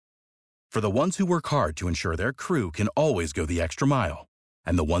For the ones who work hard to ensure their crew can always go the extra mile,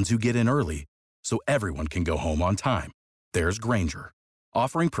 and the ones who get in early so everyone can go home on time, there's Grainger,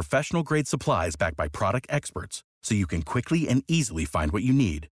 offering professional-grade supplies backed by product experts so you can quickly and easily find what you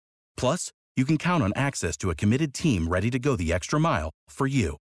need. Plus, you can count on access to a committed team ready to go the extra mile for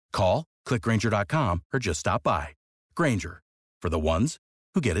you. Call, click Grainger.com, or just stop by. Grainger, for the ones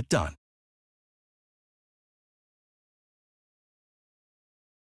who get it done.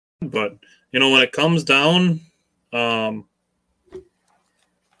 But, when it comes down, to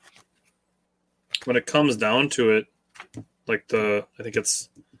it, I think it's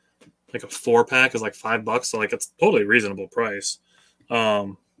like a 4-pack is like $5, so like it's totally reasonable price.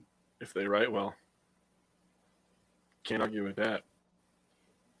 If they write well, can't argue with that.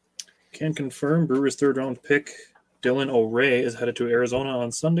 Can confirm Brewers' 3rd-round pick Dylan O'Ray is headed to Arizona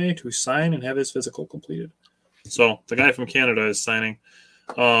on Sunday to sign and have his physical completed. So the guy from Canada is signing.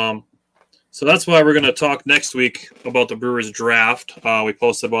 So that's why we're going to talk next week about the Brewers draft. We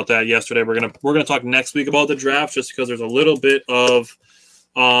posted about that yesterday. We're gonna talk next week about the draft just because there's a little bit of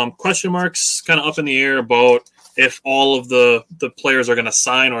question marks kind of up in the air about if all of the players are going to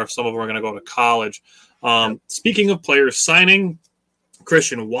sign or if some of them are going to go to college. Speaking of players signing,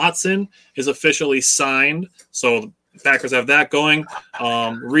 Christian Watson is officially signed. So the Packers have that going.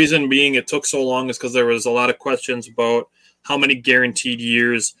 Reason being it took so long is because there was a lot of questions about how many guaranteed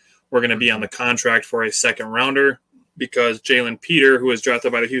years were going to be on the contract for a second rounder, because Jalen Peter, who was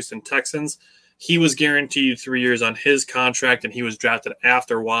drafted by the Houston Texans, he was guaranteed 3 years on his contract, and he was drafted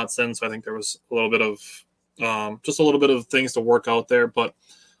after Watson. So I think there was a little bit of things to work out there, but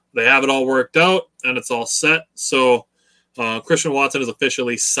they have it all worked out and it's all set. So Christian Watson is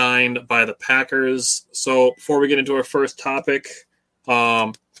officially signed by the Packers. So before we get into our first topic,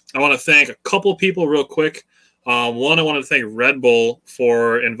 I want to thank a couple people real quick. One, I wanted to thank Red Bull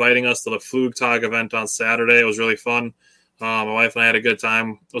for inviting us to the Flugtag event on Saturday. It was really fun. My wife and I had a good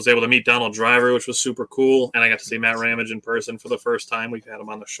time. I was able to meet Donald Driver, which was super cool, and I got to see Matt Ramage in person for the first time. We've had him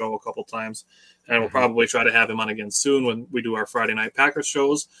on the show a couple times, and we'll probably try to have him on again soon when we do our Friday Night Packers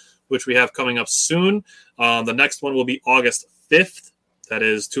shows, which we have coming up soon. The next one will be August 5th. That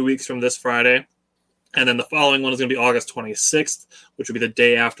is 2 weeks from this Friday. And then the following one is going to be August 26th, which will be the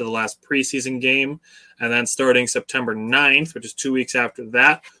day after the last preseason game. And then starting September 9th, which is 2 weeks after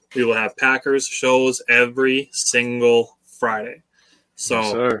that, we will have Packers shows every single Friday. So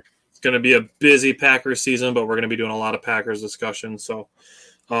it's going to be a busy Packers season, but we're going to be doing a lot of Packers discussion. So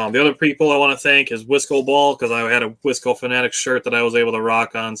the other people I want to thank is Wisco Ball, because I had a Wisco Fanatics shirt that I was able to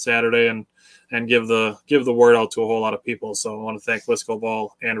rock on Saturday and give the word out to a whole lot of people. So I want to thank Wisco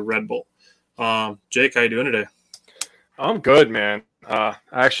Ball and Red Bull. Jake, how you doing today? I'm good, man. I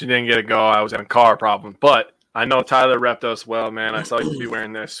actually didn't get to go. I was having a car problem, but I know Tyler repped us well, man. I saw you be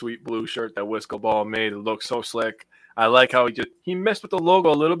wearing that sweet blue shirt that Wisco Ball made. It looks so slick. I like how he messed with the logo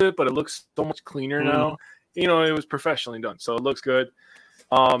a little bit, but it looks so much cleaner now. It was professionally done, so it looks good.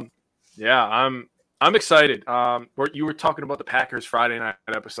 Yeah, I'm excited. You were talking about the Packers Friday night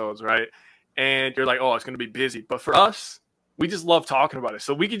episodes, right? And you're like, oh, it's going to be busy. But for us, we just love talking about it.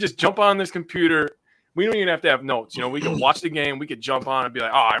 So we could just jump on this computer. We don't even have to have notes. We could watch the game. We could jump on and be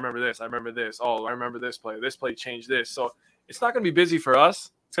like, oh, I remember this. I remember this. Oh, I remember this play. This play changed this. So it's not going to be busy for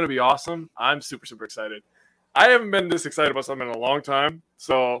us. It's going to be awesome. I'm super, super excited. I haven't been this excited about something in a long time.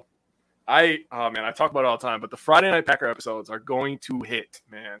 So I talk about it all the time. But the Friday Night Packer episodes are going to hit,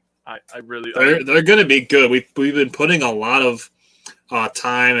 man. They're going to be good. We've been putting a lot of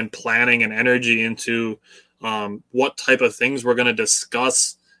time and planning and energy into what type of things we're going to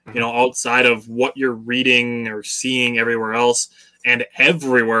discuss, outside of what you're reading or seeing everywhere else, and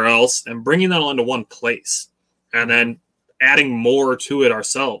bringing that all into one place and then adding more to it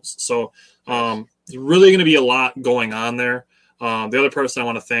ourselves. So there's really going to be a lot going on there. The other person I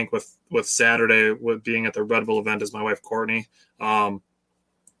want to thank with Saturday with being at the Red Bull event is my wife, Courtney.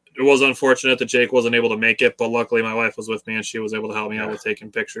 It was unfortunate that Jake wasn't able to make it, but luckily my wife was with me and she was able to help me out with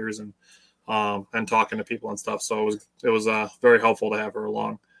taking pictures and talking to people and stuff. So it was very helpful to have her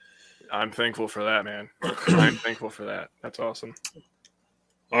along. I'm thankful for that, man. I'm thankful for that. That's awesome.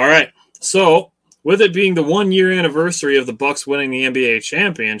 All right. So with it being the 1 year anniversary of the Bucks winning the NBA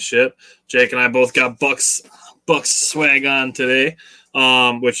championship, Jake and I both got Bucks swag on today,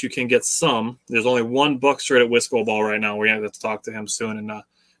 which you can get some. There's only one Bucks shirt at Wisco Ball right now. We're going to have to talk to him soon and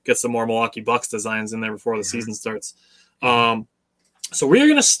get some more Milwaukee Bucks designs in there before the season starts. So we're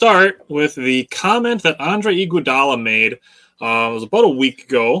going to start with the comment that Andre Iguodala made. It was about a week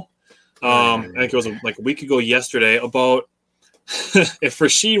ago. I think it was like a week ago yesterday about if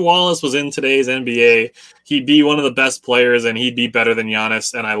Rasheed Wallace was in today's NBA, he'd be one of the best players and he'd be better than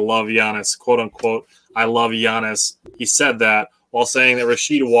Giannis. And I love Giannis, quote unquote. I love Giannis. He said that while saying that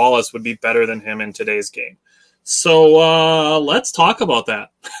Rasheed Wallace would be better than him in today's game. So let's talk about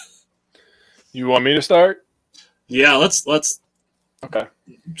that. You want me to start? Yeah, let's Okay.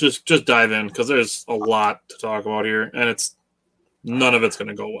 Just dive in because there's a lot to talk about here, and none of it's going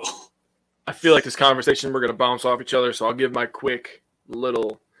to go well. I feel like this conversation, we're going to bounce off each other, so I'll give my quick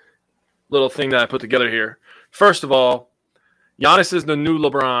little thing that I put together here. First of all, Giannis is the new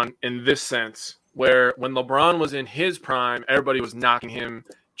LeBron in this sense, where when LeBron was in his prime, everybody was knocking him,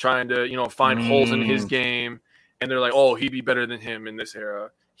 trying to, find holes in his game, and they're like, oh, he'd be better than him in this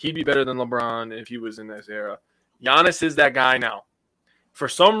era. He'd be better than LeBron if he was in this era. Giannis is that guy now. For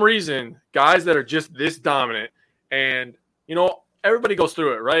some reason, guys that are just this dominant, and, everybody goes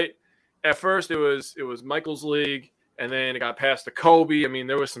through it, right? At first, it was Michael's league, and then it got passed to Kobe. I mean,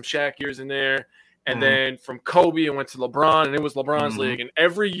 there was some Shaq years in there. And then from Kobe, it went to LeBron, and it was LeBron's league. And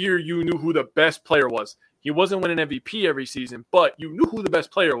every year, you knew who the best player was. He wasn't winning MVP every season, but you knew who the best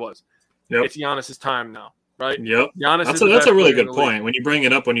player was. Yep. It's Giannis's time now, right? Yep. That's a really good point. When you bring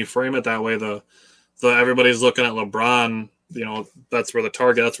it up, when you frame it that way, the everybody's looking at LeBron. That's where the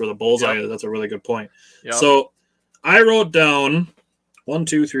target. That's where the bullseye is. That's a really good point. Yep. So I wrote down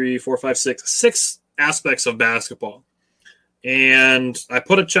 6 aspects of basketball. And I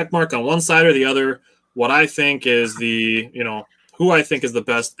put a check mark on one side or the other, what I think is who I think is the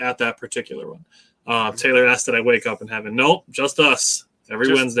best at that particular one. Taylor asked that I wake up in heaven. Nope, just us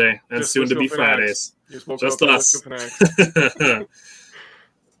every Wednesday and soon to be Fridays. Just us.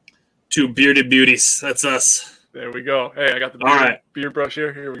 2 bearded beauties. That's us. There we go. Hey, I got the beard brush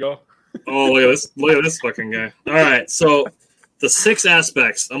here. Here we go. Oh, look at this. Look at this fucking guy. All right, so the 6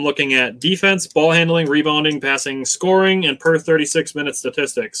 aspects I'm looking at: defense, ball handling, rebounding, passing, scoring, and per 36 minute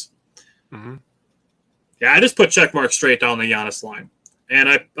statistics. Mm-hmm. Yeah, I just put check marks straight down the Giannis line. And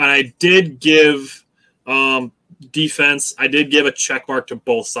I did give defense, I did give a check mark to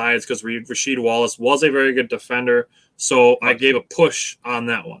both sides because Rasheed Wallace was a very good defender. So I gave a push on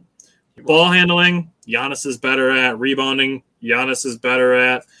that one. Ball handling, Giannis is better at. Rebounding, Giannis is better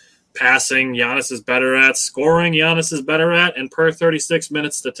at. Passing, Giannis is better at. Scoring, Giannis is better at. And per 36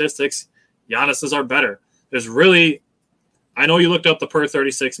 minute statistics, Giannis is our better. There's really, I know you looked up the per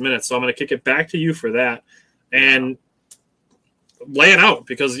 36 minutes, so I'm going to kick it back to you for that and lay it out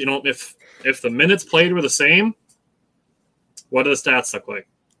because, if the minutes played were the same, what do the stats look like?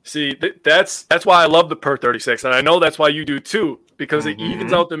 See, that's why I love the per 36, and I know that's why you do too, because it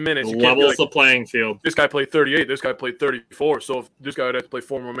evens out the minutes. It levels the playing field. This guy played 38, this guy played 34, so if this guy would have to play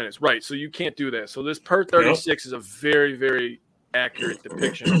 4 more minutes. Right, so you can't do that. So this per 36 is a very, very accurate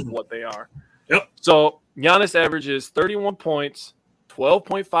depiction of what they are. Yep. So Giannis averages 31 points,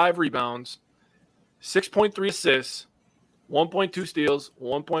 12.5 rebounds, 6.3 assists, 1.2 steals,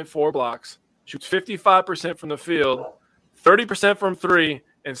 1.4 blocks, shoots 55% from the field, 30% from 3,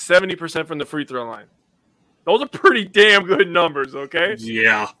 and 70% from the free throw line. Those are pretty damn good numbers, okay?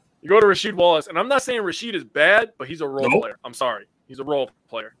 Yeah. You go to Rasheed Wallace, and I'm not saying Rasheed is bad, but he's a role player. I'm sorry. He's a role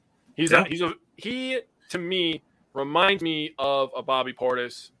player. He, to me, reminds me of a Bobby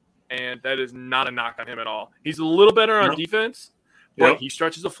Portis, and that is not a knock on him at all. He's a little better on defense, but he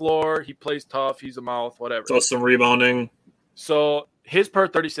stretches the floor. He plays tough. He's a mouth, whatever. Does some rebounding. So his per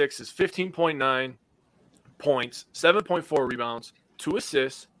 36 is 15.9 points, 7.4 rebounds, 2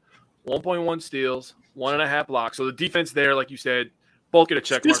 assists, 1.1 steals, 1.5 blocks. So the defense there, like you said, both get a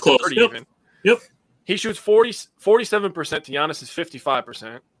check mark. Close. Pretty even. Yep. He shoots 47% to Giannis is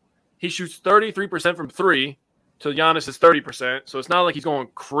 55%. He shoots 33% from 3 to Giannis is 30%. So it's not like he's going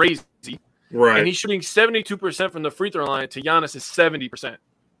crazy. Right. And he's shooting 72% from the free throw line to Giannis is 70%.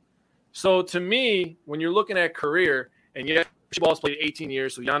 So to me, when you're looking at career, and yet Ball's played 18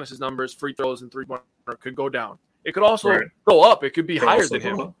 years, so Giannis's numbers, free throws, and three-pointer could go down. It could also go up. It could be higher than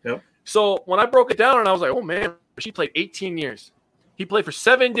him. Yep. So when I broke it down, and I was like, oh, man, she played 18 years. He played for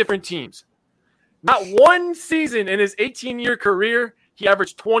 7 different teams. Not one season in his 18-year career, he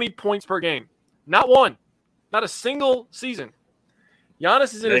averaged 20 points per game. Not one. Not a single season.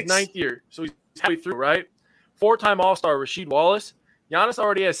 Giannis is in his 9th year, so he's halfway through, right? 4-time All-Star Rasheed Wallace. Giannis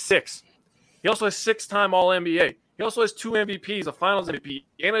already has 6. He also has 6-time All-NBA. He also has 2 MVPs, a Finals MVP,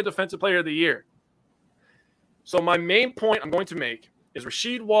 and a Defensive Player of the Year. So my main point I'm going to make is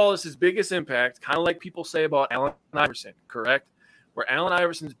Rasheed Wallace's biggest impact, kind of like people say about Allen Iverson, correct? Where Allen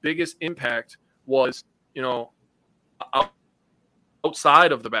Iverson's biggest impact was,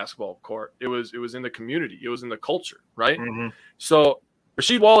 outside of the basketball court. It was in the community. It was in the culture, right? Mm-hmm. So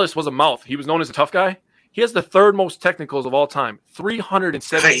Rasheed Wallace was a mouth. He was known as a tough guy. He has the third most technicals of all time,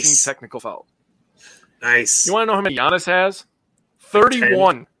 317 Nice. technical fouls. Nice. You want to know how many Giannis has?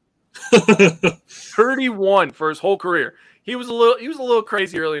 31. 31 for his whole career. He was a little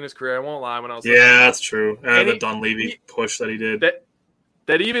crazy early in his career. I won't lie. When I was that's true. And the Dunleavy push that he did.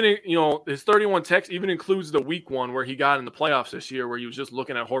 That even, his 31 techs even includes the weak one where he got in the playoffs this year, where he was just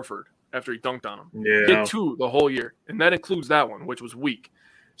looking at Horford after he dunked on him. Yeah. He had 2 the whole year, and that includes that one, which was weak.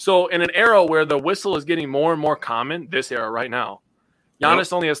 So in an era where the whistle is getting more and more common, this era right now,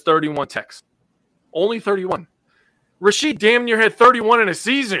 Giannis only has 31 techs. Only 31. Rasheed damn near had 31 in a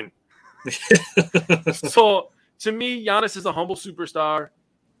season. So to me, Giannis is a humble superstar.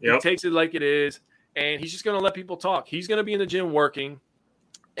 He takes it like it is, and he's just going to let people talk. He's going to be in the gym working,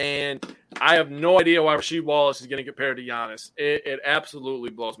 and I have no idea why Rasheed Wallace is going to compare to Giannis. It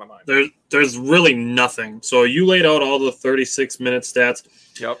absolutely blows my mind. There's really nothing. So you laid out all the 36-minute stats.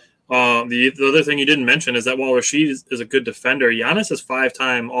 Yep. The other thing you didn't mention is that while Rasheed is a good defender, Giannis is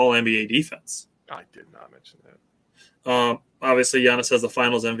 5-time All-NBA defense. I did not mention that. Obviously, Giannis has the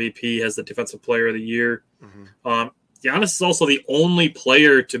Finals MVP, has the Defensive Player of the Year. Mm-hmm. Giannis is also the only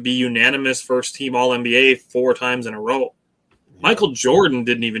player to be unanimous first-team All-NBA 4 times in a row. Michael Jordan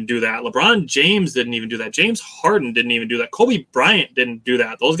didn't even do that. LeBron James didn't even do that. James Harden didn't even do that. Kobe Bryant didn't do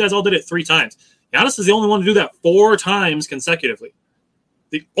that. Those guys all did it 3 times. Giannis is the only one to do that 4 times consecutively.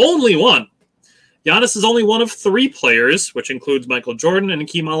 The only one. Giannis is only one of 3 players, which includes Michael Jordan and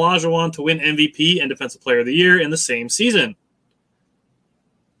Hakeem Olajuwon, to win MVP and Defensive Player of the Year in the same season.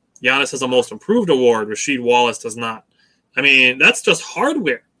 Giannis has a Most Improved award. Rasheed Wallace does not. I mean, that's just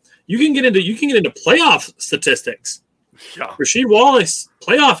hardware. You can get into playoff statistics. Yeah. Rasheed Wallace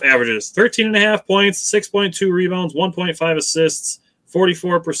playoff averages 13.5 points, 6.2 rebounds, 1.5 assists,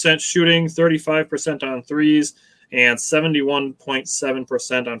 44% shooting, 35% on threes, and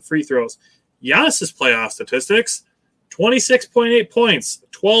 71.7% on free throws. Giannis's playoff statistics: 26.8 points,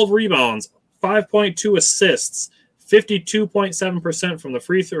 12 rebounds, 5.2 assists, 52.7% from the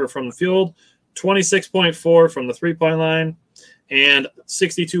free throw from the field, 26.4 from the 3-point line, and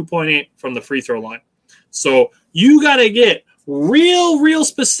 62.8 from the free throw line. So you got to get real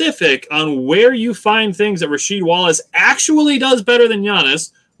specific on where you find things that Rasheed Wallace actually does better than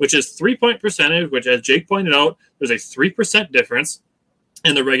Giannis, which is 3-point percentage, which, as Jake pointed out, there's a 3% difference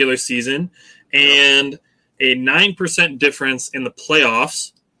in the regular season and a 9% difference in the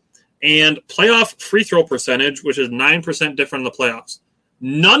playoffs, and playoff free throw percentage, which is 9% different in the playoffs.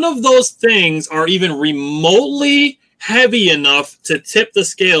 None of those things are even remotely heavy enough to tip the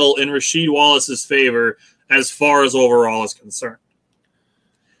scale in Rasheed Wallace's favor as far as overall is concerned.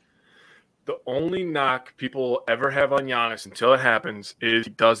 The only knock people ever have on Giannis until it happens is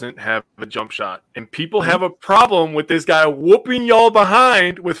he doesn't have a jump shot. And people have a problem with this guy whooping y'all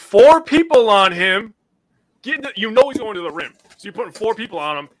behind with 4 people on him. He's going to the rim. So you're putting 4 people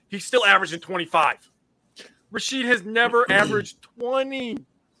on him. He's still averaging 25. Rasheed has never averaged 20.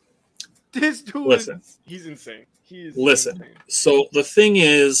 This dude he's insane. Insane. So the thing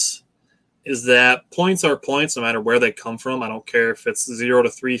is that points are points no matter where they come from. I don't care if it's 0 to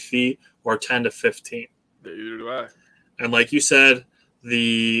 3 feet or 10 to 15. Neither do I. And like you said,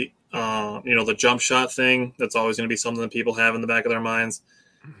 the jump shot thing, that's always going to be something that people have in the back of their minds.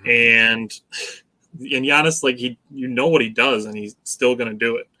 Mm-hmm. And Giannis, what he does, and he's still going to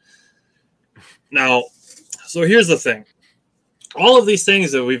do it. Now, so here's the thing. All of these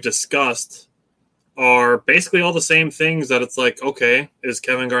things that we've discussed are basically all the same things that it's like, okay, is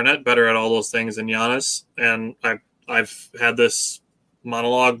Kevin Garnett better at all those things than Giannis? And I've had this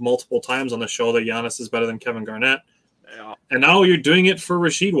monologue multiple times on the show that Giannis is better than Kevin Garnett. Yeah. And now you're doing it for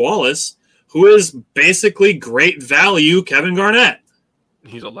Rasheed Wallace, who is basically great value Kevin Garnett.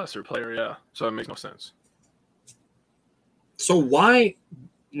 He's a lesser player, yeah. So it makes no sense. So why,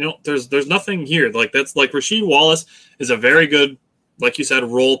 there's nothing here. That's Rasheed Wallace is a very good, like you said,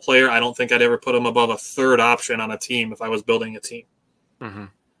 role player. I don't think I'd ever put him above a 3rd option on a team if I was building a team. Mm-hmm.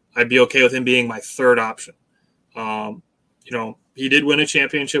 I'd be okay with him being my 3rd option. He did win a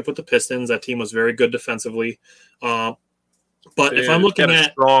championship with the Pistons. That team was very good defensively. But if I'm looking at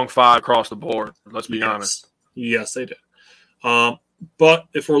a strong 5 across the board, let's be honest. Yes, they did. But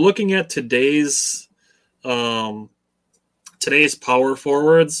if we're looking at today's power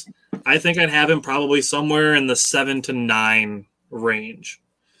forwards, I think I'd have him probably somewhere in the 7 to 9 range,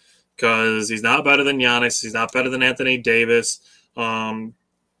 because he's not better than Giannis. He's not better than Anthony Davis.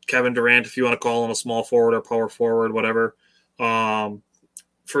 Kevin Durant, if you want to call him a small forward or power forward, whatever.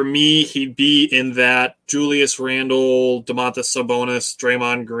 For me, he'd be in that Julius Randle, Domantas Sabonis,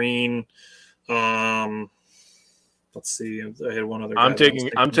 Draymond Green. Let's see. I had one other. I'm taking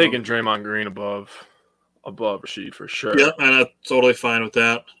Draymond Green above above Rasheed for sure. Yeah, and I'm totally fine with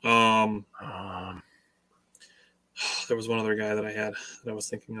that. There was one other guy that I had that I was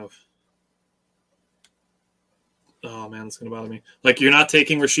thinking of. Oh, man, it's going to bother me. Like, you're not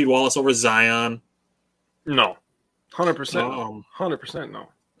taking Rasheed Wallace over Zion. No. 100% no. 100% no.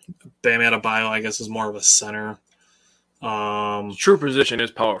 Bam Adebayo, I guess, is more of a center. True position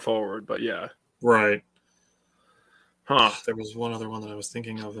is power forward, but yeah. Right. Huh. There was one other one that I was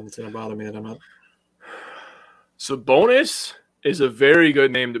thinking of, and it's going to bother me that I'm not. Sabonis is a very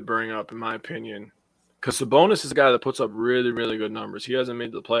good name to bring up, in my opinion. Because Sabonis is a guy that puts up really, really good numbers. He hasn't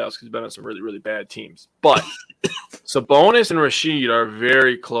made the playoffs because he's been on some really, really bad teams. But Sabonis and Rasheed are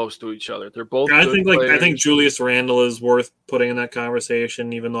very close to each other. They're both I good think players. I think Julius Randle is worth putting in that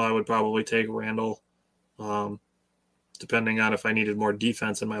conversation, even though I would probably take Randle, depending on if I needed more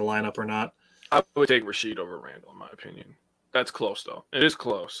defense in my lineup or not. I would take Rasheed over Randle, in my opinion. That's close, though. It is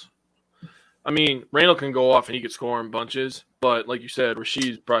close. I mean, Randle can go off and he could score in bunches, but like you said,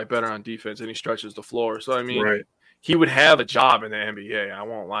 Rasheed's probably better on defense and he stretches the floor. So, I mean, right. He would have a job in the NBA. I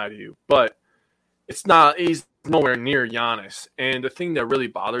won't lie to you. But it's not – he's nowhere near Giannis. And the thing that really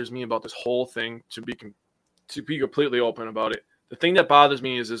bothers me about this whole thing, to be completely open about it, the thing that bothers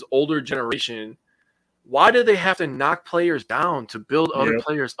me is this older generation. Why do they have to knock players down to build other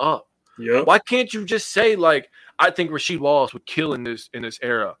players up? Yep. Why can't you just say, like, I think Rasheed Wallace would kill in this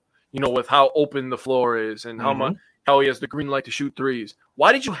era, you know, with how open the floor is and how he has the green light to shoot threes.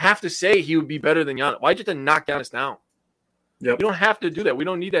 Why did you have to say he would be better than Giannis? Why did you have to knock Giannis down? Yep. You don't have to do that. We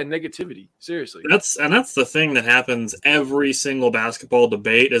don't need that negativity. Seriously. That's the thing that happens every single basketball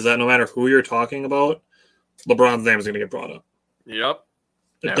debate is that no matter who you're talking about, LeBron's name is going to get brought up. Yep.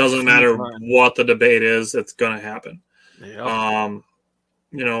 It doesn't matter what the debate is, it's going to happen. Yep.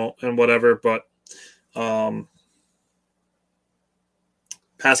 You know, and whatever, but Pascal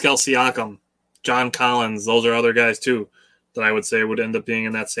Siakam, John Collins, those are other guys too that I would say would end up being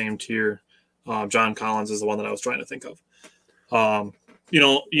in that same tier. John Collins is the one that I was trying to think of.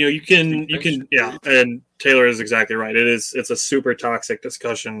 You can, yeah, and Taylor is exactly right. It's a super toxic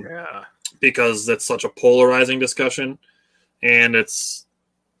discussion because it's such a polarizing discussion, and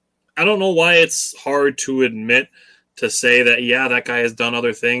I don't know why it's hard to admit to say that, yeah, that guy has done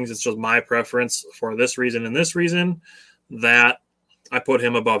other things. It's just my preference for this reason and this reason that I put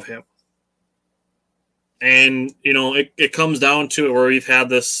him above him. And, you know, it comes down to it where we've had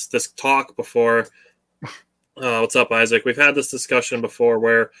this talk before. What's up, Isaac? We've had this discussion before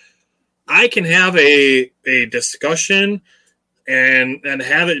where I can have a discussion and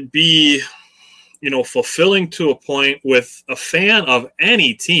have it be, you know, fulfilling to a point with a fan of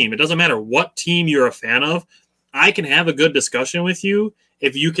any team. It doesn't matter what team you're a fan of. I can have a good discussion with you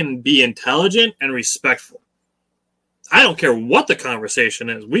if you can be intelligent and respectful. I don't care what the conversation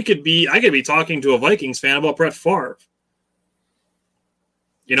is. I could be talking to a Vikings fan about Brett Favre.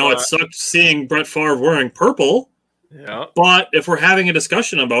 You know, it sucked seeing Brett Favre wearing purple. Yeah. But if we're having a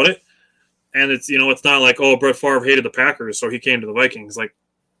discussion about it, and it's, you know, it's not like, oh, Brett Favre hated the Packers, so he came to the Vikings. Like,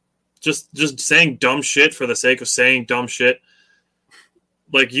 just saying dumb shit for the sake of saying dumb shit.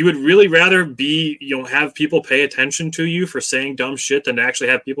 Like, you would really rather be, you know, have people pay attention to you for saying dumb shit than to actually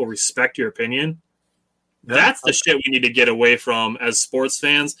have people respect your opinion. That's the shit we need to get away from as sports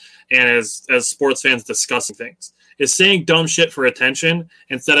fans and as sports fans discussing things, is saying dumb shit for attention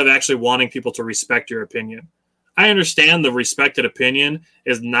instead of actually wanting people to respect your opinion. I understand the respected opinion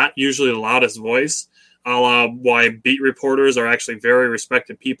is not usually the loudest voice, why beat reporters are actually very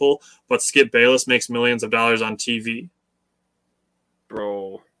respected people, but Skip Bayless makes millions of dollars on TV.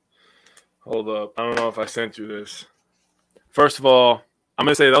 Bro, hold up. I don't know if I sent you this. First of all, I'm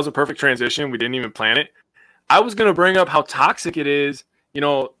going to say that was a perfect transition. We didn't even plan it. I was going to bring up how toxic it is, you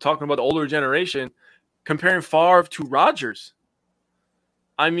know, talking about the older generation, comparing Favre to Rodgers.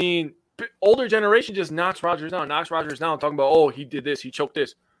 I mean, older generation just knocks Rodgers down, talking about, oh, he did this, he choked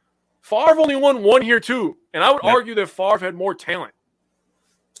this. Favre only won one here too, and I would argue that Favre had more talent.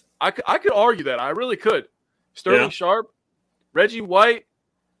 I could argue that. I really could. Sterling Sharp, Reggie White.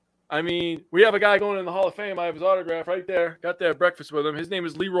 I mean, we have a guy going in the Hall of Fame. I have his autograph right there. Got to have breakfast with him. His name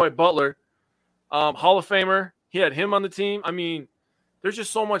is Leroy Butler. Hall of Famer. He had him on the team. I mean, there's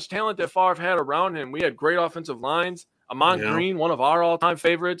just so much talent that Favre had around him. We had great offensive lines. Amon Green, one of our all-time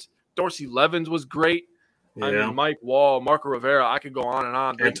favorites. Dorsey Levens was great. Yeah. I mean, Mike Wall, Marco Rivera. I could go on and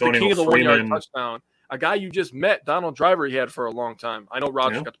on. The king of the 1-yard touchdown. A guy you just met, Donald Driver, he had for a long time. I know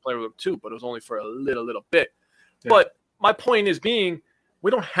Rodgers got to play with him too, but it was only for a little bit. Yeah. But my point is being,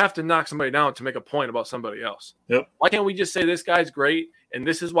 we don't have to knock somebody down to make a point about somebody else. Yep. Why can't we just say this guy's great, and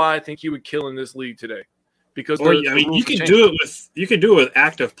this is why I think he would kill in this league today? because you can do it with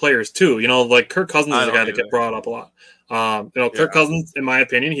active players too. Like Kirk Cousins is a guy that gets brought up a lot. Kirk Cousins, in my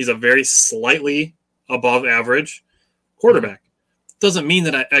opinion, he's a very slightly above average quarterback. Doesn't mean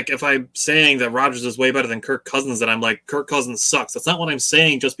that if I'm saying that Rodgers is way better than Kirk Cousins, that I'm like, Kirk Cousins sucks. That's not what I'm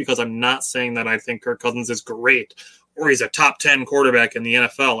saying, just because I'm not saying that I think Kirk Cousins is great or he's a top 10 quarterback in the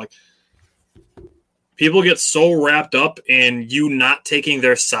NFL. Like, people get so wrapped up in you not taking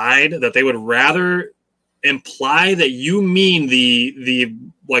their side that they would rather imply that you mean the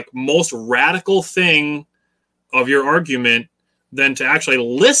like most radical thing of your argument than to actually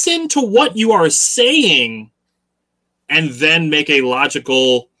listen to what you are saying and then make a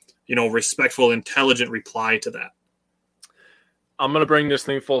logical, respectful, intelligent reply to that. I'm going to bring this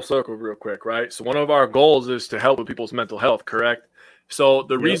thing full circle real quick, right? So one of our goals is to help with people's mental health, correct? So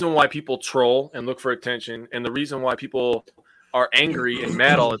the reason why people troll and look for attention, and the reason why people are angry and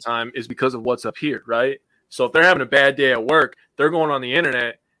mad all the time is because of what's up here, right? So if they're having a bad day at work, they're going on the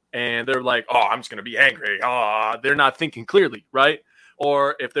internet and they're like, oh, I'm just going to be angry. They're not thinking clearly, right?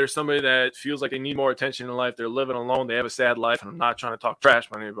 Or if there's somebody that feels like they need more attention in life, they're living alone, they have a sad life, and I'm not trying to talk trash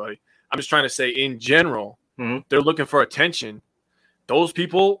about anybody. I'm just trying to say in general, they're looking for attention. Those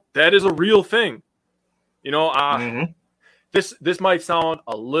people, that is a real thing. This might sound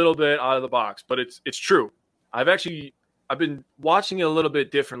a little bit out of the box, but it's true. I've been watching it a little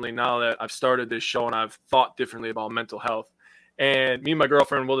bit differently now that I've started this show and I've thought differently about mental health. And me and my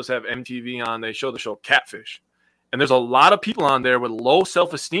girlfriend will just have MTV on. They show the show Catfish. And there's a lot of people on there with low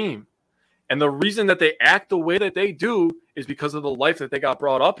self-esteem. And the reason that they act the way that they do is because of the life that they got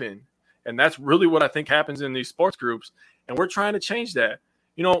brought up in. And that's really what I think happens in these sports groups. And we're trying to change that.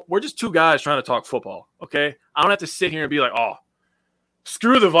 We're just two guys trying to talk football, okay? I don't have to sit here and be like, oh,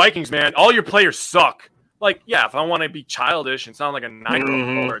 screw the Vikings, man. All your players suck. Like, yeah, if I want to be childish and sound like a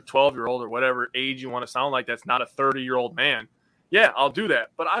 9-year-old or a 12-year-old or whatever age you want to sound like, that's not a 30-year-old man. Yeah, I'll do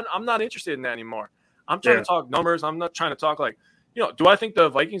that. But I'm not interested in that anymore. I'm trying to talk numbers. I'm not trying to talk like, do I think the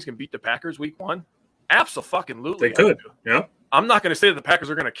Vikings can beat the Packers week 1? Absolutely. They could. Yeah. I'm not going to say that the Packers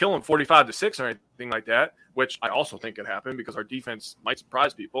are going to kill them 45-6 or anything like that, which I also think could happen because our defense might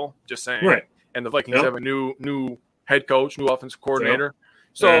surprise people. Just saying. Right. And the Vikings have a new head coach, new offensive coordinator. Yep.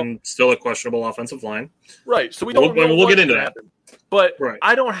 So and still a questionable offensive line. Right. So we don't know we'll get into that. Happen. But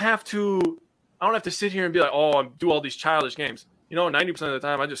I don't have to sit here and be like, oh, I do all these childish games. 90% of the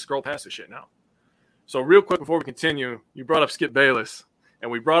time I just scroll past this shit now. So real quick before we continue, you brought up Skip Bayless, and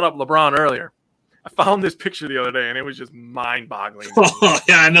we brought up LeBron earlier. I found this picture the other day, and it was just mind-boggling. Oh,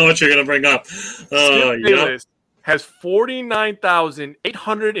 yeah, I know what you're going to bring up. Skip Bayless has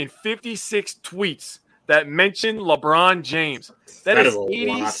 49,856 tweets that mention LeBron James. That is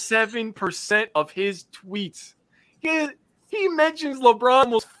 87% of his tweets. He mentions LeBron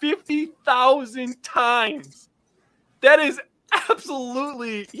almost 50,000 times. That is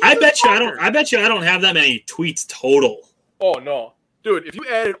absolutely. I bet you I don't have that many tweets total. Oh no, dude! If you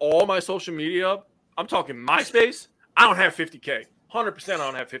added all my social media up, I'm talking MySpace. I don't have 50K. 100%. I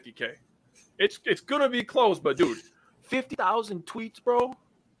don't have 50K. It's gonna be close, but dude, 50,000 tweets, bro.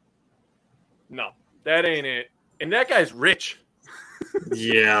 No, that ain't it. And that guy's rich.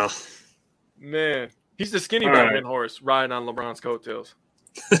 Yeah, man, he's the skinny Batman horse riding on LeBron's coattails.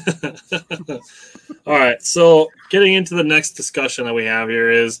 All right, so getting into the next discussion that we have here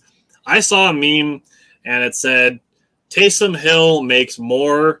is I saw a meme and it said Taysom Hill makes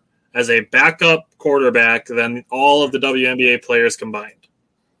more as a backup quarterback than all of the WNBA players combined.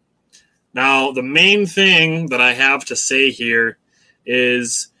 Now, the main thing that I have to say here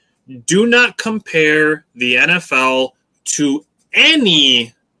is do not compare the NFL to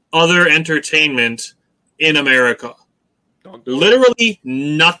any other entertainment in America. Literally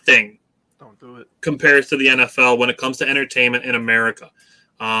nothing compares to the NFL when it comes to entertainment in America.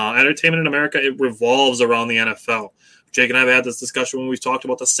 Entertainment in America, it revolves around the NFL. Jake and I have had this discussion when we talked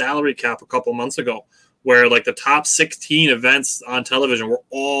about the salary cap a couple months ago, where like the top 16 events on television were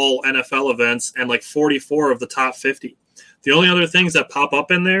all NFL events and like 44 of the top 50. The only other things that pop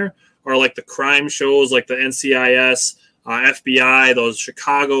up in there are like the crime shows like the NCIS, FBI, those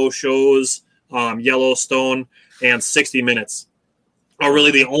Chicago shows, Yellowstone, and 60 Minutes are really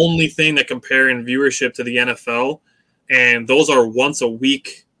the only thing that compare in viewership to the NFL. And those are once a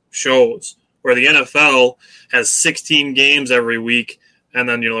week shows, where the NFL has 16 games every week. And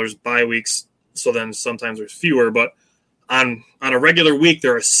then, there's bye weeks. So then sometimes there's fewer, but on a regular week,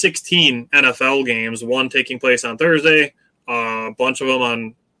 there are 16 NFL games, one taking place on Thursday, a bunch of them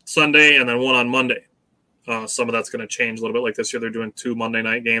on Sunday, and then one on Monday. Some of that's going to change a little bit. Like this year, they're doing 2 Monday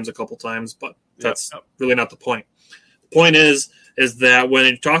night games a couple times, but that's really not the point. The point is that when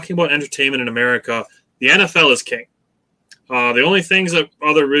you're talking about entertainment in America, the NFL is king. The only things that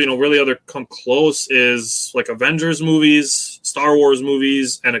really come close is like Avengers movies, Star Wars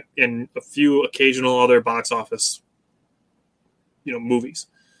movies, and a few occasional other box office, movies.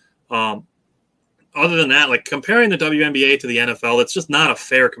 Other than that, like comparing the WNBA to the NFL, it's just not a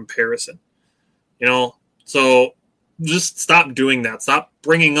fair comparison. So just stop doing that. Stop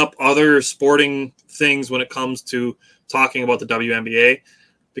bringing up other sporting things when it comes to talking about the WNBA,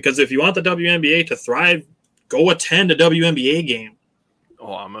 because if you want the WNBA to thrive, go attend a WNBA game.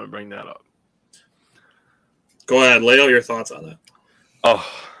 Oh, I'm going to bring that up. Go ahead. Lay out your thoughts on that. Oh,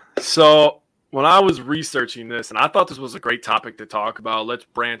 so when I was researching this, and I thought this was a great topic to talk about, let's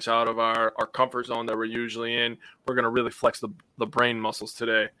branch out of our comfort zone that we're usually in. We're going to really flex the brain muscles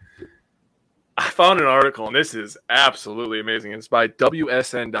today. I found an article, and this is absolutely amazing. It's by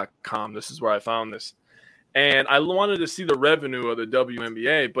WSN.com. This is where I found this. And I wanted to see the revenue of the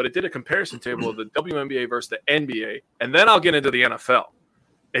WNBA, but it did a comparison table of the WNBA versus the NBA. And then I'll get into the NFL.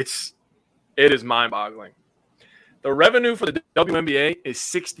 It is mind-boggling. The revenue for the WNBA is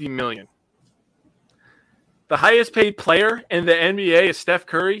 $60 million. The highest paid player in the NBA is Steph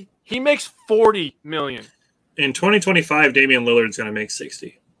Curry. He makes $40 million. In 2025, Damian Lillard's going to make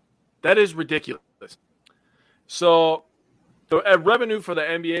 $60. That is ridiculous. So the revenue for the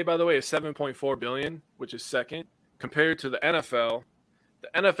NBA, by the way, is $7.4 billion, which is second. Compared to the NFL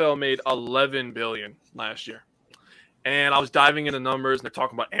made $11 billion last year. And I was diving into numbers, and they're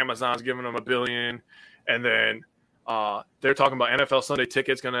talking about Amazon's giving them $1 billion, and then they're talking about NFL Sunday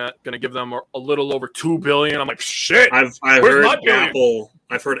Ticket's gonna give them a little over $2 billion. I'm like, shit. I've heard Apple.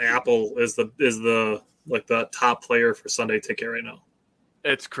 I've heard Apple is the top player for Sunday Ticket right now.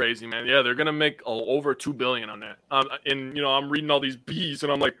 It's crazy, man. Yeah, they're gonna make over $2 billion on that. And I'm reading all these B's,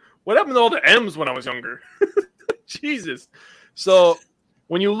 and I'm like, what happened to all the M's when I was younger? Jesus. So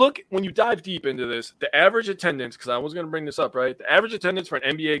when you dive deep into this, the average attendance, because I was gonna bring this up, right? The average attendance for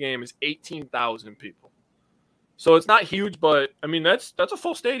an NBA game is 18,000 people. So it's not huge, but I mean that's a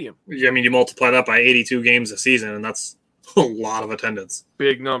full stadium. Yeah, I mean you multiply that by 82 games a season, and that's a lot of attendance.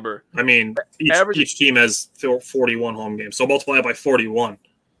 Big number. I mean, each team has 41 home games, so multiply it by 41.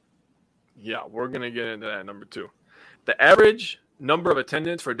 Yeah, we're going to get into that number too. The average number of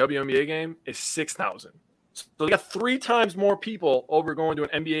attendance for a WNBA game is 6,000. So they got 3 times more people over going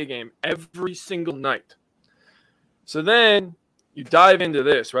to an NBA game every single night. So then you dive into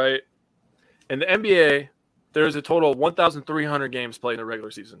this, right? In the NBA, there's a total of 1,300 games played in the regular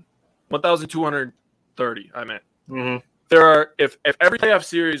season. 1,230, I meant. Mm-hmm. There are, if every playoff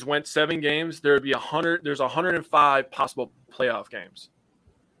series went 7 games, there would be 100. There's 105 possible playoff games.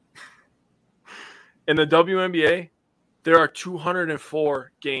 In the WNBA, there are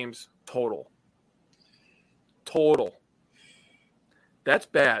 204 games total. That's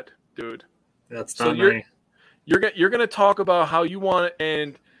bad, dude. That's not many. You're gonna talk about how you want it,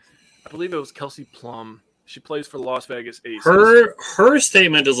 and I believe it was Kelsey Plum. She plays for the Las Vegas Aces. Her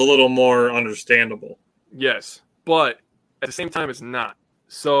statement is a little more understandable. Yes, but at the same time, it's not.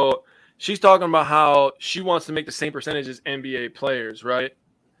 So she's talking about how she wants to make the same percentage as NBA players, right?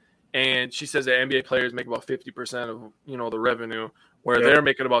 And she says that NBA players make about 50% of the revenue, where they're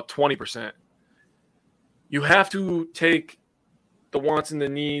making about 20%. You have to take the wants and the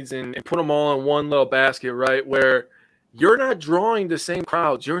needs and put them all in one little basket, right? Where you're not drawing the same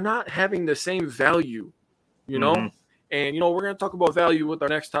crowds. You're not having the same value, Mm-hmm. And, we're going to talk about value with our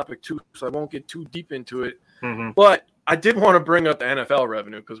next topic too, so I won't get too deep into it. Mm-hmm. But I did want to bring up the NFL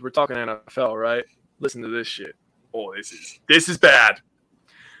revenue because we're talking NFL, right? Listen to this shit. Oh, this is bad.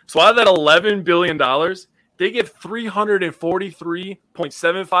 So out of that $11 billion, they give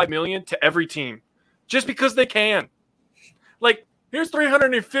 $343.75 million to every team just because they can. Like, here's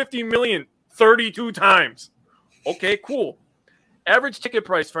 $350 million 32 times. Okay, cool. Average ticket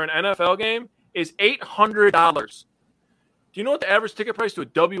price for an NFL game is $800. Do you know what the average ticket price to a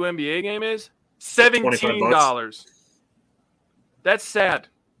WNBA game is? $17. That's sad.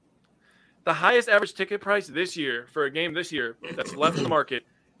 The highest average ticket price this year for a game this year that's left in the market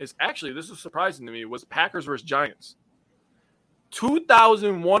is actually, this is surprising to me, was Packers versus Giants.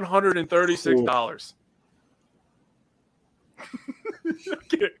 $2,136.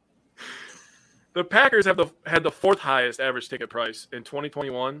 Okay. The Packers had the 4th highest average ticket price in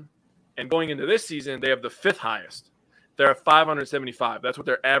 2021, and going into this season, they have the 5th highest. They're at $575. That's what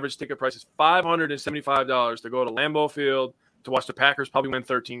their average ticket price is, $575 to go to Lambeau Field to watch the Packers probably win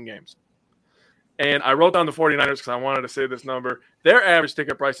 13 games. And I wrote down the 49ers because I wanted to say this number. Their average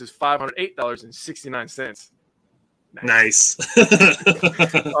ticket price is $508.69. Nice.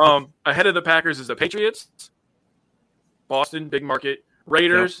 Ahead of the Packers is the Patriots, Boston, big market,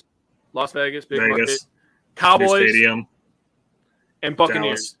 Raiders, Las Vegas, big Vegas, market. Cowboys, Stadium, and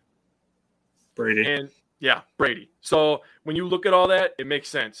Buccaneers. Dallas, Brady. And, yeah, Brady. So when you look at all that, it makes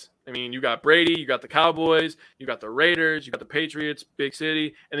sense. I mean, you got Brady, you got the Cowboys, you got the Raiders, you got the Patriots, big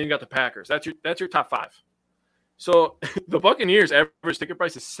city, and then you got the Packers. That's your top 5. So the Buccaneers' average ticket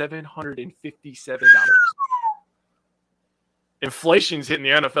price is $757. Inflation's hitting the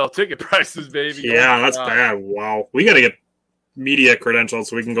NFL ticket prices, baby. Yeah, that's bad. Wow. We got to get media credentials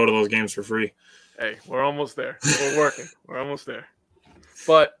so we can go to those games for free. Hey, we're almost there. We're working. We're almost there.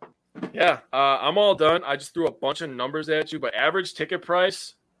 But, yeah, I'm all done. I just threw a bunch of numbers at you. But average ticket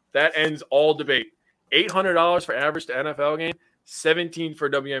price, that ends all debate. $800 for average to NFL game, $17 for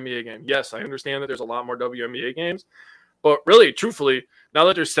WNBA game. Yes, I understand that there's a lot more WNBA games. But really, truthfully, now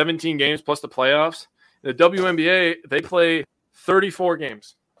that there's 17 games plus the playoffs, the WNBA, they play 34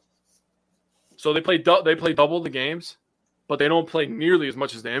 games. So they play double the games, but they don't play nearly as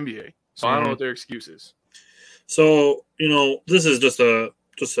much as the NBA. So I don't know what their excuse is. So, this is just a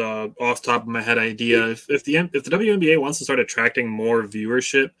off top of my head idea. If the WNBA wants to start attracting more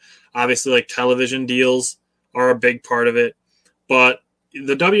viewership, obviously like television deals are a big part of it. But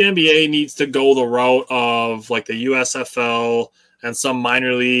the WNBA needs to go the route of like the USFL and some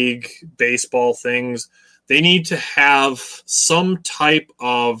minor league baseball things. They need to have some type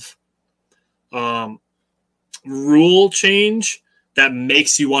of rule change that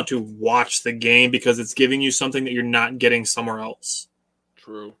makes you want to watch the game because it's giving you something that you're not getting somewhere else.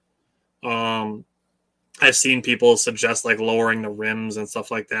 True. I've seen people suggest like lowering the rims and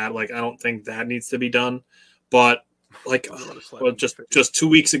stuff like that. Like, I don't think that needs to be done. But like, just 2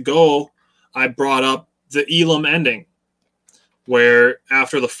 weeks ago, I brought up the Elam ending, where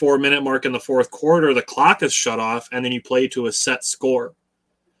after the 4-minute mark in the fourth quarter, the clock is shut off, and then you play to a set score.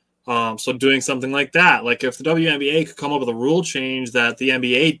 So doing something like that, like if the WNBA could come up with a rule change that the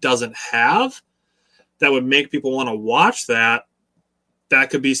NBA doesn't have, that would make people want to watch that, that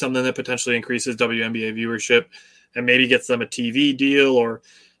could be something that potentially increases WNBA viewership and maybe gets them a TV deal or,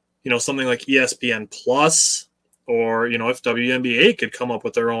 something like ESPN Plus. Or, if WNBA could come up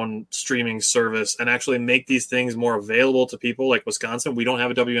with their own streaming service and actually make these things more available to people like Wisconsin. We don't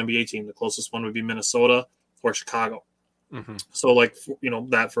have a WNBA team. The closest one would be Minnesota or Chicago. Mm-hmm. So, like,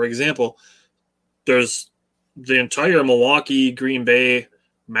 that, for example, there's the entire Milwaukee, Green Bay,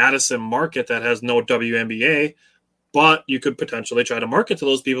 Madison market that has no WNBA, but you could potentially try to market to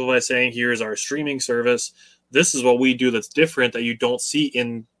those people by saying, here's our streaming service. This is what we do that's different that you don't see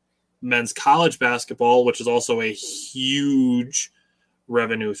in men's college basketball, which is also a huge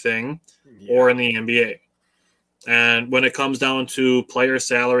revenue thing, or in the NBA. And when it comes down to player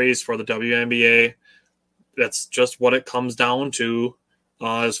salaries for the WNBA, that's just what it comes down to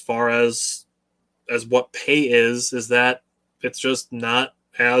as far as what pay is that it's just not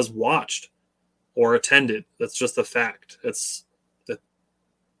as watched or attended. That's just a fact.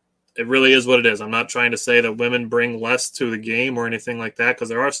 It really is what it is. I'm not trying to say that women bring less to the game or anything like that, because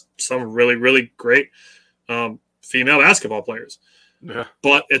there are some really, really great female basketball players. Yeah.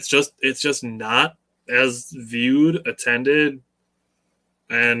 But it's just not as viewed, attended,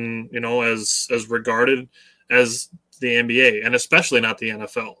 and as regarded as the NBA, and especially not the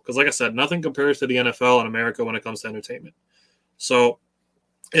NFL. Because like I said, nothing compares to the NFL in America when it comes to entertainment. So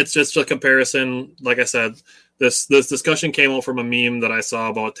it's just a comparison. Like I said, this discussion came out from a meme that I saw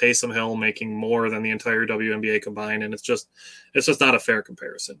about Taysom Hill making more than the entire WNBA combined, and it's just not a fair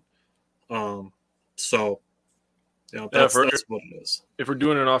comparison. That's what it is. If we're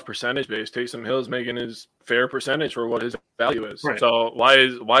doing it off percentage base, Taysom Hill is making his fair percentage for what his value is. Right. So why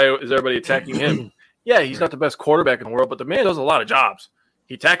is everybody attacking him? Yeah, he's not the best quarterback in the world, but the man does a lot of jobs.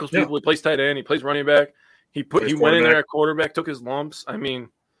 He tackles people. He plays tight end. He plays running back. He went in there at quarterback, took his lumps. I mean,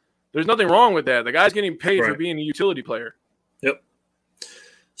 there's nothing wrong with that. The guy's getting paid for being a utility player. Yep.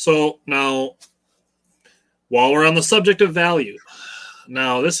 So now, while we're on the subject of value,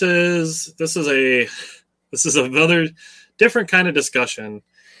 now this is another different kind of discussion,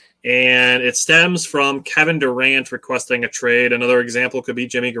 and it stems from Kevin Durant requesting a trade. Another example could be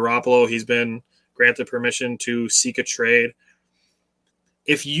Jimmy Garoppolo. He's been granted permission to seek a trade.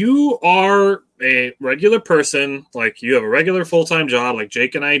 If you are a regular person, like you have a regular full-time job like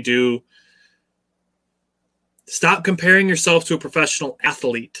Jake and I do, stop comparing yourself to a professional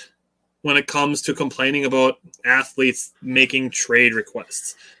athlete when it comes to complaining about athletes making trade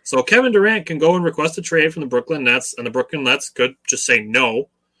requests. So Kevin Durant can go and request a trade from the Brooklyn Nets, and the Brooklyn Nets could just say no.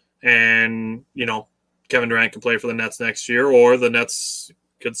 And, Kevin Durant can play for the Nets next year, or the Nets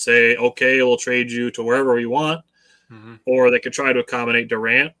could say, okay, we'll trade you to wherever we want. Mm-hmm. Or they could try to accommodate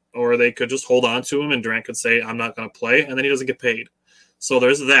Durant, or they could just hold on to him and Durant could say, I'm not going to play, and then he doesn't get paid. So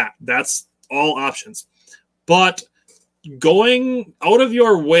there's that. That's all options. But going out of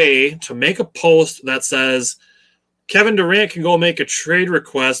your way to make a post that says Kevin Durant can go make a trade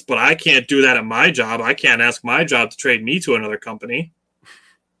request, but I can't do that at my job. I can't ask my job to trade me to another company.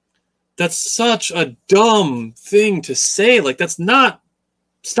 That's such a dumb thing to say. Like, that's not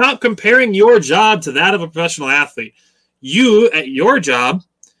 – stop comparing your job to that of a professional athlete. You, at your job,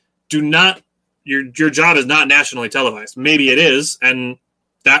 do not – your job is not nationally televised. Maybe it is, and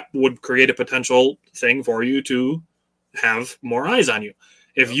that would create a potential thing for you to have more eyes on you.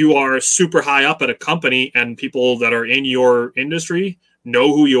 If you are super high up at a company and people that are in your industry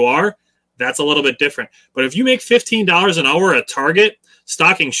know who you are, that's a little bit different. But if you make $15 an hour at Target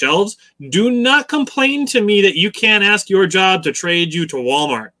stocking shelves, do not complain to me that you can't ask your job to trade you to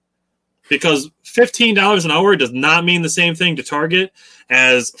Walmart. Because $15 an hour does not mean the same thing to Target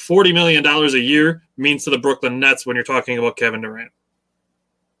as $40 million a year means to the Brooklyn Nets when you're talking about Kevin Durant.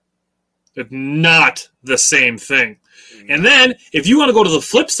 It's not the same thing. And then if you want to go to the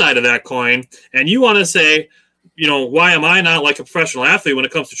flip side of that coin and you want to say, you know, why am I not like a professional athlete when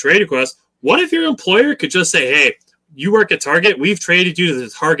it comes to trade requests? What if your employer could just say, hey, you work at Target, we've traded you to the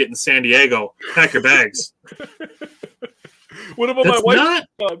Target in San Diego. Pack your bags. What about my wife's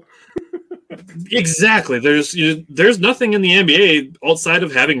job? Exactly. There's nothing in the NBA outside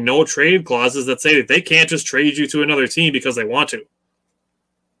of having no trade clauses that say that they can't just trade you to another team because they want to.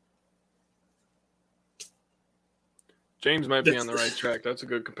 James might be on the right track. That's a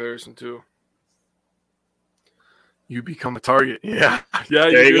good comparison, too. You become a target. Yeah. Yeah.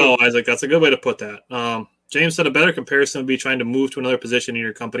 There you go, Isaac. That's a good way to put that. James said a better comparison would be trying to move to another position in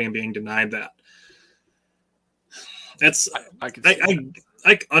your company and being denied that.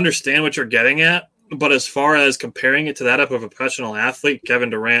 I understand what you're getting at, but as far as comparing it to that of a professional athlete,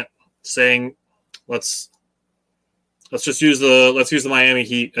 Kevin Durant saying, let's just use the Miami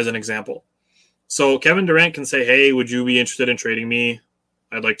Heat as an example. So Kevin Durant can say, hey, would you be interested in trading me?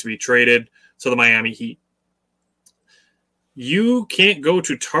 I'd like to be traded to the Miami Heat. You can't go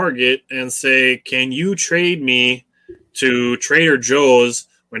to Target and say, can you trade me to Trader Joe's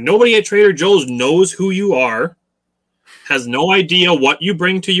when nobody at Trader Joe's knows who you are, has no idea what you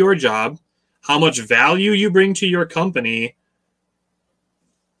bring to your job, how much value you bring to your company.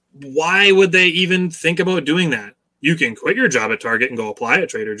 Why would they even think about doing that? You can quit your job at Target and go apply at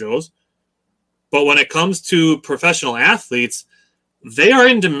Trader Joe's. But when it comes to professional athletes, they are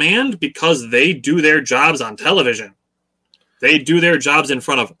in demand because they do their jobs on television. They do their jobs in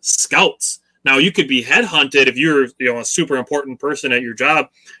front of scouts. Now, you could be headhunted if you're a super important person at your job.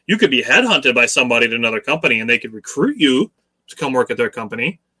 You could be headhunted by somebody at another company, and they could recruit you to come work at their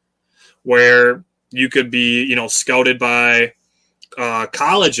company. Where you could be, scouted by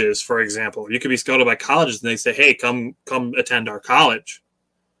colleges, for example. You could be scouted by colleges, and they say, "Hey, come attend our college."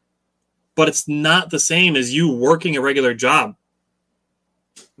 But it's not the same as you working a regular job.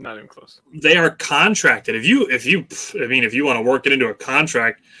 Not even close. They are contracted. If you want to work it into a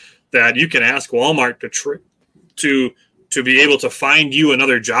contract that you can ask Walmart to be able to find you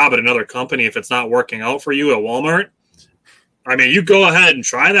another job at another company if it's not working out for you at Walmart. I mean, you go ahead and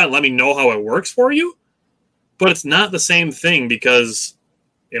try that. Let me know how it works for you. But it's not the same thing because,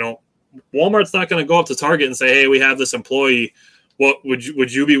 Walmart's not going to go up to Target and say, hey, we have this employee. What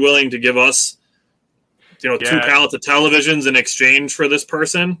would you be willing to give us, 2 pallets of televisions in exchange for this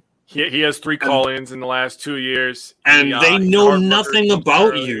person? He has 3 call-ins in the last 2 years. And they know nothing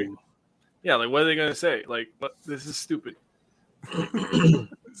about you. Yeah, like, what are they going to say? Like, this is stupid.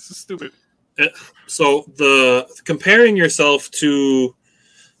 This is stupid. So comparing yourself to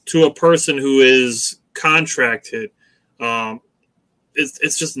a person who is contracted,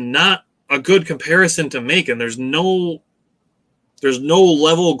 it's just not a good comparison to make, and there's no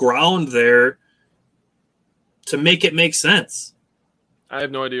level ground there to make it make sense. I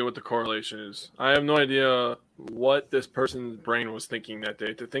have no idea what the correlation is. I have no idea what this person's brain was thinking that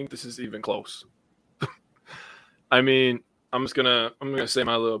day to think this is even close. I mean, I'm gonna say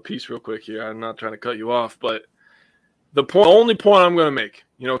my little piece real quick here. I'm not trying to cut you off, but the only point I'm gonna make,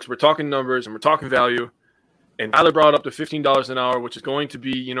 because we're talking numbers and we're talking value, and Tyler brought up the $15 an hour, which is going to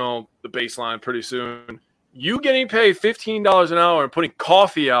be, the baseline pretty soon. You getting paid $15 an hour and putting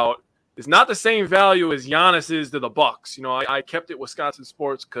coffee out is not the same value as Giannis is to the Bucks. I kept it Wisconsin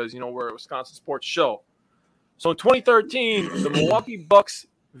sports because, we're a Wisconsin sports show. So in 2013, the Milwaukee Bucks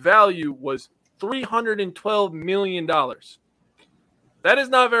value was $312 million. That is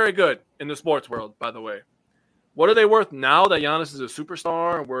not very good in the sports world, by the way. What are they worth now that Giannis is a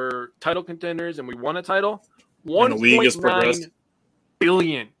superstar and we're title contenders and we won a title? $1.9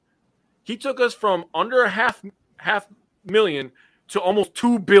 billion. He took us from under a half million to almost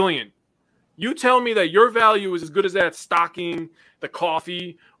 $2 billion. You tell me that your value is as good as that stocking the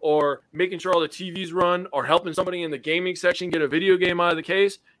coffee or making sure all the TVs run or helping somebody in the gaming section get a video game out of the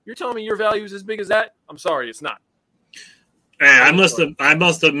case. You're telling me your value is as big as that? I'm sorry, it's not. Hey, I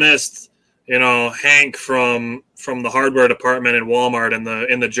must have missed, Hank from the hardware department in Walmart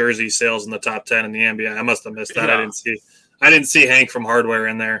in the jersey sales in the top 10 in the NBA. I must have missed that. Yeah. I didn't see Hank from hardware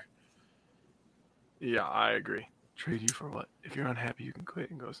in there. Yeah, I agree. Trade you for what? If you're unhappy, you can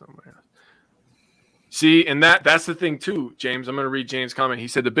quit and go somewhere else. See, and that's the thing too, James. I'm going to read James' comment. He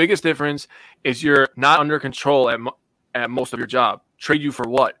said the biggest difference is you're not under control at most of your job. Trade you for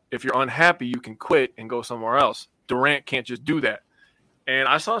what? If you're unhappy, you can quit and go somewhere else. Durant can't just do that. And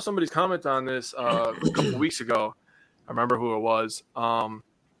I saw somebody's comment on this a couple of weeks ago. I remember who it was.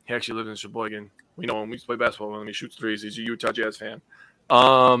 He actually lives in Sheboygan. We know him. We used to play basketball when he shoots threes. He's a Utah Jazz fan.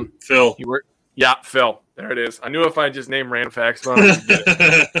 Phil. Yeah, Phil. There it is. I knew if I just named random facts,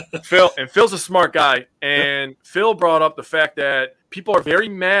 Phil. And Phil's a smart guy. And Phil brought up the fact that people are very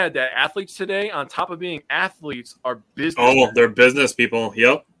mad that athletes today, on top of being athletes, are business. Oh, they're business people.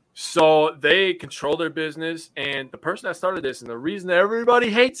 Yep. So they control their business. And the person that started this, and the reason that everybody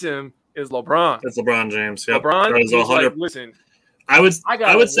hates him, is LeBron. It's LeBron James. Yep. LeBron is like, listen. I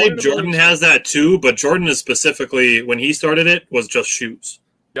would say Jordan has that too, but Jordan is specifically, when he started it, was just shoes.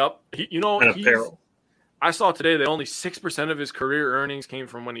 Yep. And apparel. I saw today that only 6% of his career earnings came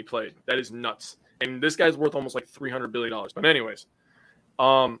from when he played. That is nuts. And this guy's worth almost like $300 billion. But anyways,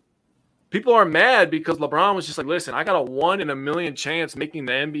 people are mad because LeBron was just like, listen, I got a 1 in a million chance making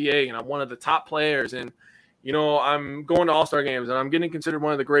the NBA, and I'm one of the top players. And, I'm going to All-Star games, and I'm getting considered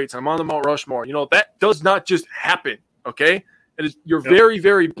one of the greats. I'm on the Mount Rushmore. That does not just happen, okay? You're very,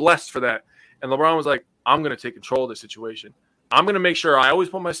 very blessed for that. And LeBron was like, I'm going to take control of the situation. I'm going to make sure I always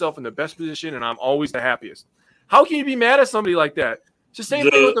put myself in the best position, and I'm always the happiest. How can you be mad at somebody like that? It's the same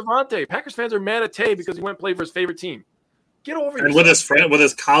thing with Devontae. Packers fans are mad at Tay because he went and played for his favorite team. Get over yourself. And with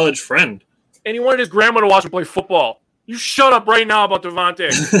his college friend. And he wanted his grandma to watch him play football. You shut up right now about Devontae.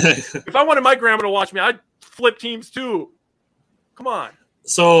 If I wanted my grandma to watch me, I'd flip teams too. Come on.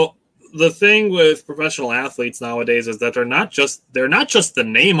 So the thing with professional athletes nowadays is that they're not just the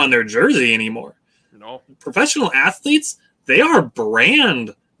name on their jersey anymore. No. Professional athletes, they are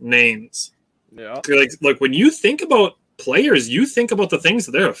brand names. Yeah. Like when you think about players, you think about the things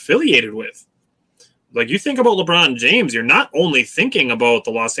that they're affiliated with. Like you think about LeBron James, you're not only thinking about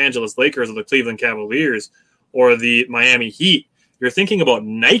the Los Angeles Lakers or the Cleveland Cavaliers or the Miami Heat. You're thinking about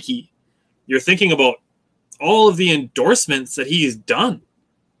Nike. You're thinking about all of the endorsements that he's done.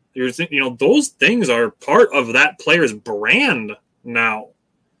 Those things are part of that player's brand now.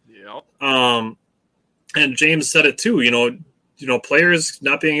 Yeah. And James said it too, players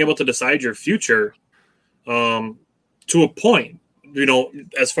not being able to decide your future to a point.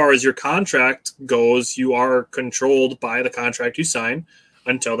 As far as your contract goes, you are controlled by the contract you sign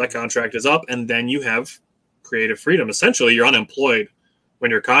until that contract is up, and then you have creative freedom. Essentially, you're unemployed when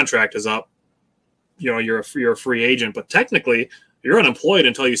your contract is up. You're a free agent, but technically, you're unemployed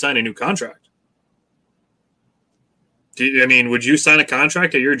until you sign a new contract. Would you sign a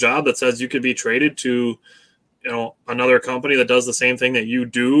contract at your job that says you could be traded to, another company that does the same thing that you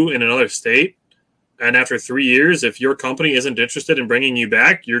do in another state? And after 3 years, if your company isn't interested in bringing you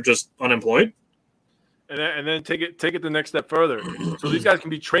back, you're just unemployed? And then take it the next step further. So these guys can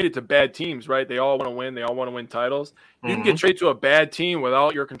be traded to bad teams, right? They all want to win. They all want to win titles. You can get traded to a bad team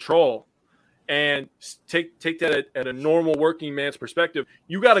without your control. And take that at a normal working man's perspective.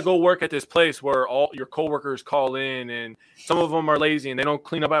 You got to go work at this place where all your coworkers call in, and some of them are lazy and they don't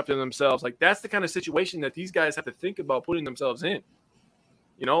clean up after themselves. Like that's the kind of situation that these guys have to think about putting themselves in.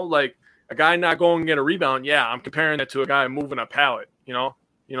 Like a guy not going to get a rebound. Yeah, I'm comparing that to a guy moving a pallet.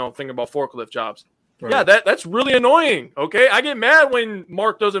 Thinking about forklift jobs. Right. Yeah, that's really annoying. Okay, I get mad when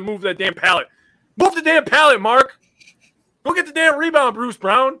Mark doesn't move that damn pallet. Move the damn pallet, Mark. Go get the damn rebound, Bruce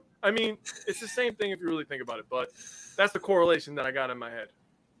Brown. It's the same thing if you really think about it, but that's the correlation that I got in my head.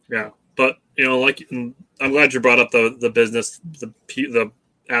 Yeah, but I'm glad you brought up the business, the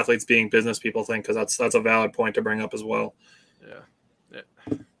athletes being business people thing, because that's a valid point to bring up as well. Yeah.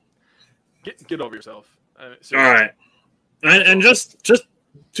 Get over yourself. All right, and just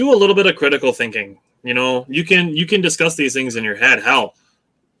do a little bit of critical thinking. You can discuss these things in your head. Hell,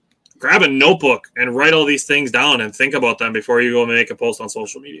 grab a notebook and write all these things down and think about them before you go and make a post on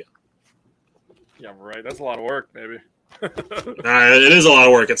social media. Yeah, right. That's a lot of work, maybe. It is a lot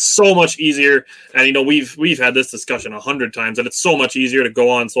of work. It's so much easier. And, we've had this discussion 100 times, and it's so much easier to go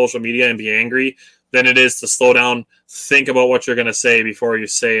on social media and be angry than it is to slow down, think about what you're going to say before you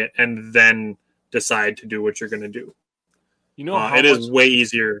say it, and then decide to do what you're going to do. You know how it is way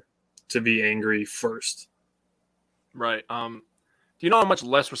easier to be angry first. Right. Do you know how much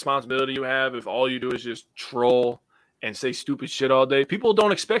less responsibility you have if all you do is just troll and say stupid shit all day? People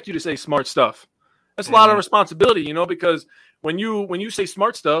don't expect you to say smart stuff. That's a lot of responsibility, because when you say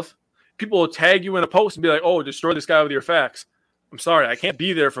smart stuff, people will tag you in a post and be like, "Oh, destroy this guy with your facts." I'm sorry, I can't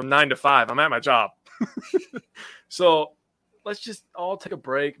be there from 9 to 5. I'm at my job. So let's just all take a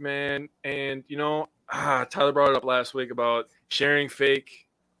break, man. And Tyler brought it up last week about sharing fake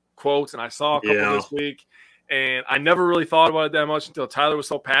quotes, and I saw a couple this week. And I never really thought about it that much until Tyler was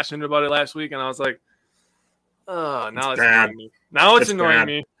so passionate about it last week. And I was like, oh, now it's annoying me. Now it's annoying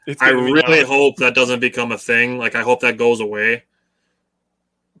me. I really hope that doesn't become a thing. Like, I hope that goes away.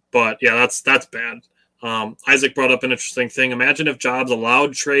 But, yeah, that's bad. Isaac brought up an interesting thing. Imagine if jobs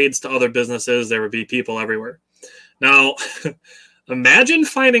allowed trades to other businesses. There would be people everywhere. Now, imagine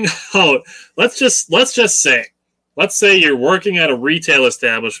finding out. Let's just say you're working at a retail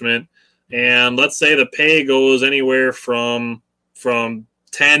establishment. And let's say the pay goes anywhere from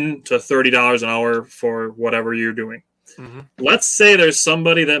 $10 to $30 an hour for whatever you're doing. Mm-hmm. Let's say there's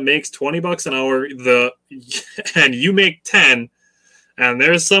somebody that makes $20 an hour, and you make 10, and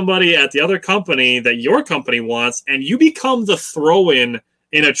there's somebody at the other company that your company wants, and you become the throw-in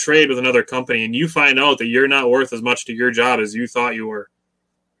in a trade with another company, and you find out that you're not worth as much to your job as you thought you were.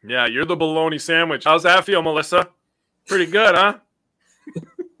 Yeah, you're the bologna sandwich. How's that feel, Melissa? Pretty good, huh?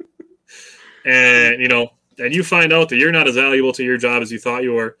 And, and you find out that you're not as valuable to your job as you thought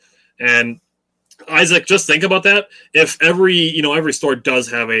you were. And Isaac, just think about that. If every store does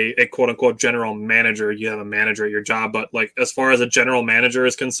have a quote unquote general manager, you have a manager at your job. But like, as far as a general manager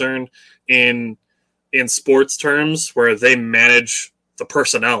is concerned in sports terms, where they manage the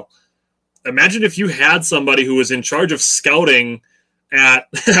personnel, imagine if you had somebody who was in charge of scouting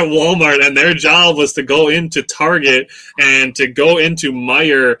at Walmart, and their job was to go into Target and to go into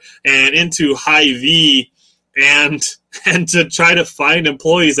Meijer and into Hy-Vee and to try to find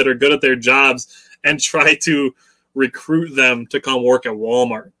employees that are good at their jobs and try to recruit them to come work at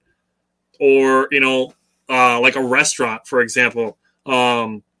Walmart. Or, like a restaurant, for example.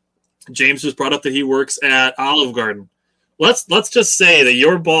 James just brought up that he works at Olive Garden. Let's just say that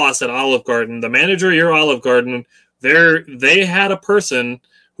your boss at Olive Garden, the manager of your Olive Garden, they had a person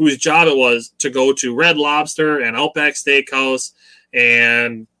whose job it was to go to Red Lobster and Outback Steakhouse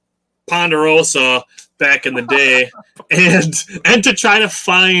and Ponderosa back in the day and to try to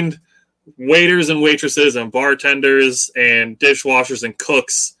find waiters and waitresses and bartenders and dishwashers and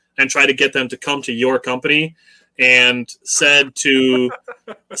cooks and try to get them to come to your company, and said to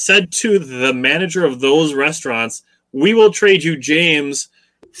the manager of those restaurants, "We will trade you James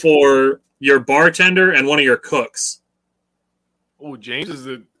for your bartender and one of your cooks." Oh, James is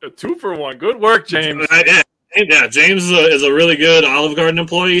a 2-for-1. Good work, James. Yeah, James is a really good Olive Garden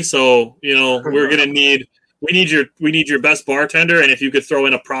employee. So we need your best bartender, and if you could throw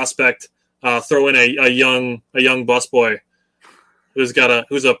in a prospect, throw in a young busboy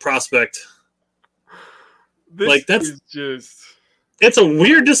who's a prospect. It's a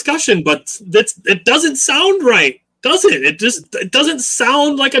weird discussion, but it doesn't sound right. Does it? It doesn't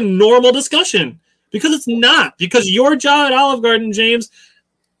sound like a normal discussion, because it's not. Because your job at Olive Garden, James,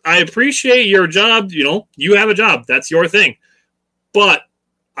 I appreciate your job. You have a job. That's your thing. But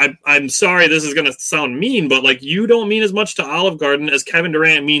I'm sorry, this is going to sound mean, but like, you don't mean as much to Olive Garden as Kevin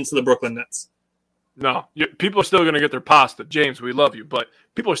Durant means to the Brooklyn Nets. No, people are still going to get their pasta. James, we love you, but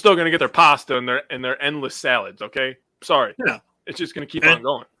people are still going to get their pasta and their endless salads. Okay, sorry. Yeah, it's just going to keep on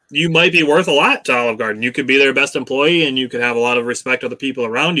going. You might be worth a lot to Olive Garden. You could be their best employee, and you could have a lot of respect of the people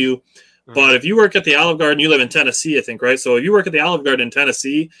around you. Mm-hmm. But if you work at the Olive Garden, you live in Tennessee, I think, right? So if you work at the Olive Garden in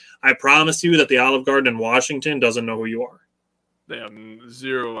Tennessee, I promise you that the Olive Garden in Washington doesn't know who you are. They have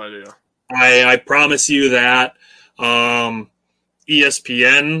zero idea. I promise you that ESPN,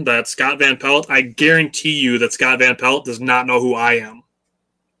 that Scott Van Pelt, I guarantee you that Scott Van Pelt does not know who I am.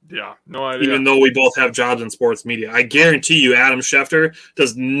 Yeah, no idea. Even though we both have jobs in sports media. I guarantee you Adam Schefter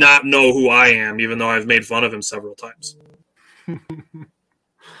does not know who I am, even though I've made fun of him several times.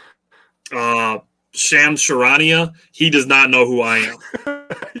 Shams Charania, he does not know who I am.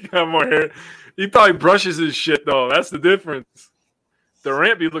 He got more hair. He probably brushes his shit, though. That's the difference.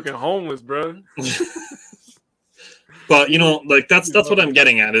 Durant be looking homeless, bro. But, that's what I'm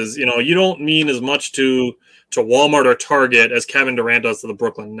getting at is, you don't mean as much to Walmart or Target as Kevin Durant does to the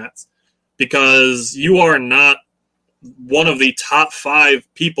Brooklyn Nets, because you are not one of the top 5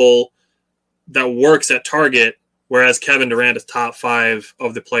 people that works at Target, whereas Kevin Durant is top 5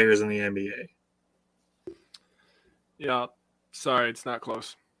 of the players in the NBA. Yeah, sorry, it's not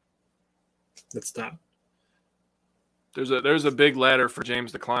close. It's not. There's a big ladder for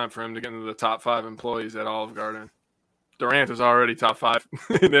James to climb for him to get into the top 5 employees at Olive Garden. Durant is already top 5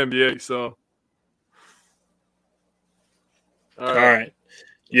 in the NBA, so. All right.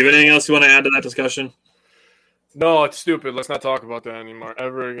 You have anything else you want to add to that discussion? No, it's stupid. Let's not talk about that anymore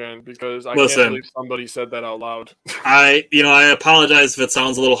ever again because I can't believe somebody said that out loud. I apologize if it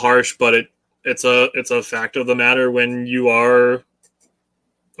sounds a little harsh, but it's a fact of the matter when you are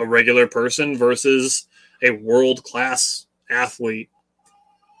a regular person versus a world-class athlete.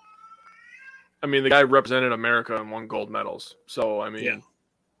 I mean, the guy represented America and won gold medals. So, I mean,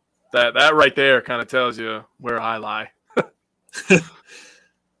 that right there kind of tells you where I lie.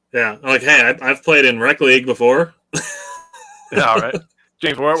 Yeah, like, hey, I've played in rec league before. Yeah, all right.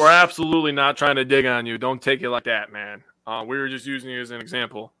 James, we're absolutely not trying to dig on you. Don't take it like that, man. We were just using you as an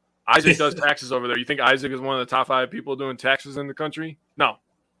example. Isaac does taxes over there. You think Isaac is one of the top 5 people doing taxes in the country? No.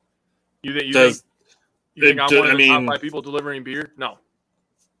 You think I'm one of the top 5 people delivering beer? No.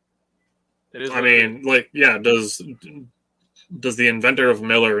 It is. I mean, like, yeah. Does the inventor of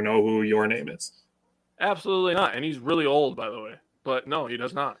Miller know who your name is? Absolutely not. And he's really old, by the way. But no, he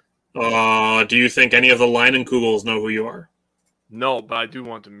does not. Do you think any of the Leinenkugels know who you are? No, but I do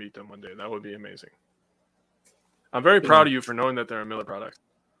want to meet them one day. That would be amazing. I'm very proud of you for knowing that they're a Miller product.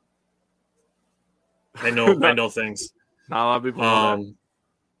 I know things. Not a lot of people know that.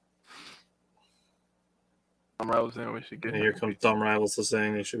 Dumb Rivals saying we should get. Here comes Dumb Rivals to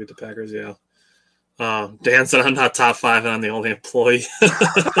saying they should beat the Packers. Yeah. Dan said I'm not top 5 and I'm the only employee.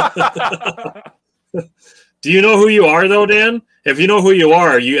 Do you know who you are though, Dan? If you know who you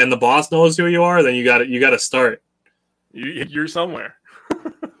are, and the boss knows who you are, then you got to start. You're somewhere.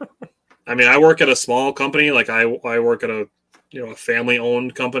 I mean, I work at a small company. Like I work at a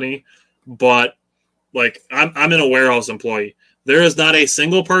family-owned company, but like I'm in a warehouse employee. There is not a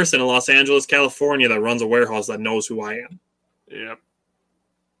single person in Los Angeles, California that runs a warehouse that knows who I am. Yep.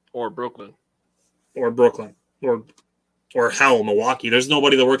 Or Brooklyn. Or hell, Milwaukee. There's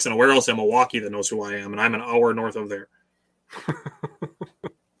nobody that works in a warehouse in Milwaukee that knows who I am, and I'm an hour north of there.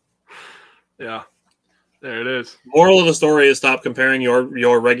 Yeah. There it is. Moral of the story is stop comparing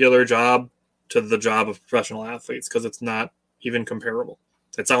your regular job to the job of professional athletes because it's not even comparable.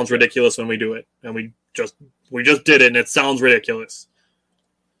 It sounds ridiculous when we do it, and we just did it, and it sounds ridiculous.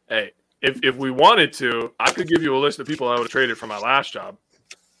 Hey, if we wanted to, I could give you a list of people I would have traded for my last job.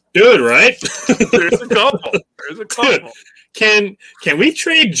 Good, right? There's a couple. Dude, can we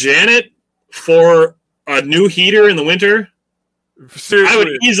trade Janet for a new heater in the winter?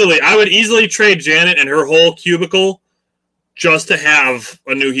 Seriously. I would easily trade Janet and her whole cubicle just to have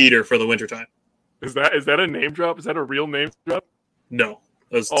a new heater for the wintertime. Is that a name drop? Is that a real name drop? No.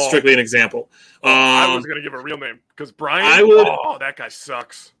 That's strictly an example. I was going to give a real name because Brian. That guy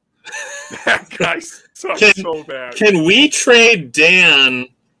sucks. That guy sucks so bad. Can we trade Dan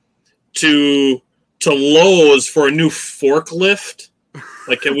to Lowe's for a new forklift?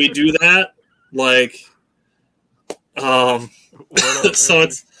 Like, can we do that? Like, it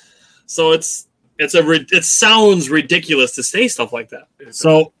sounds ridiculous to say stuff like that.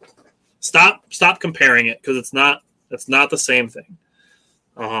 So stop comparing it because it's not the same thing.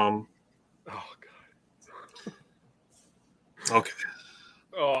 Oh God. Okay.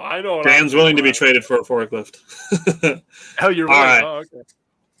 Oh, I know. Dan's willing to be traded for a forklift. Hell, you're right. Oh, okay.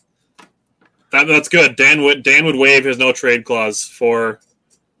 That's good. Dan would waive his no trade clause for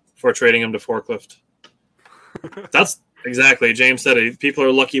trading him to forklift. That's exactly. James said it. People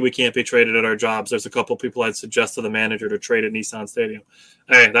are lucky we can't be traded at our jobs. There's a couple people I'd suggest to the manager to trade at Nissan Stadium.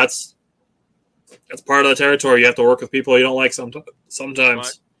 Hey, that's part of the territory. You have to work with people you don't like sometimes.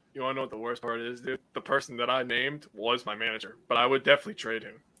 You want to know what the worst part is, dude? The person that I named was my manager, but I would definitely trade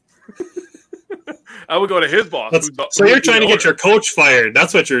him. I would go to his boss. So you're trying to get your coach fired.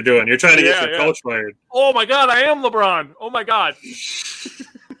 That's what you're doing. You're trying to get your coach fired. Oh, my God. I am LeBron. Oh, my God.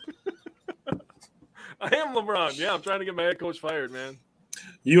 I am LeBron. Yeah, I'm trying to get my head coach fired, man.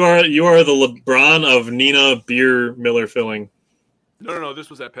 You are the LeBron of Nina Beer Miller filling. No. This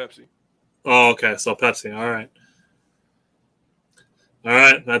was at Pepsi. Oh, okay. So Pepsi. All right.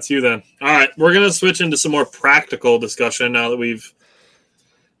 That's you then. All right. We're going to switch into some more practical discussion now that we've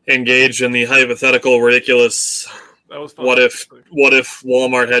engaged in the hypothetical, ridiculous. That was fun. What if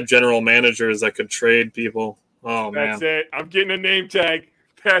Walmart had general managers that could trade people? Oh, man. That's it. I'm getting a name tag.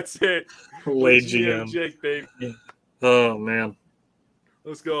 That's it. Late GM. Jake, babe. Oh, man.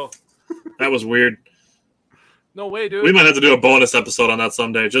 Let's go. That was weird. No way, dude. We might have to do a bonus episode on that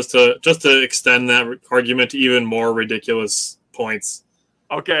someday just to extend that argument to even more ridiculous points.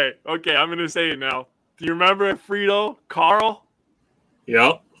 Okay, I'm going to say it now. Do you remember Frito, Carl?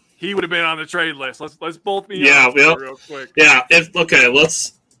 Yep. he would have been on the trade list. Let's both be honest real quick. Yeah.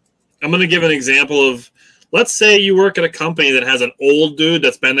 I'm going to give an example of, let's say you work at a company that has an old dude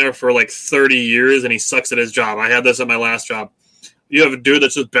that's been there for like 30 years and he sucks at his job. I had this at my last job. You have a dude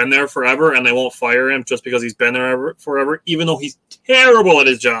that's just been there forever and they won't fire him just because he's been there forever, even though he's terrible at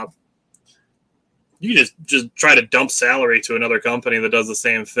his job. You just try to dump salary to another company that does the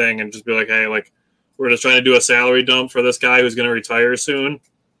same thing and just be like, hey, like, we're just trying to do a salary dump for this guy who's going to retire soon.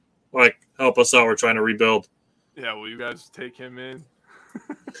 Like, help us out. We're trying to rebuild. Yeah, will you guys take him in?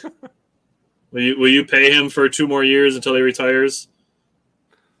 Will you pay him for 2 more years until he retires?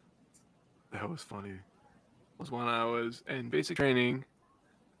 That was funny. It was when I was in basic training.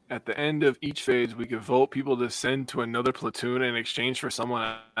 At the end of each phase, we could vote people to send to another platoon in exchange for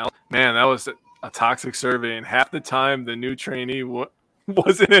someone else. Man, that was a toxic survey, and half the time the new trainee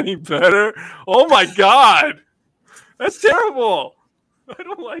wasn't any better. Oh my God, that's terrible. I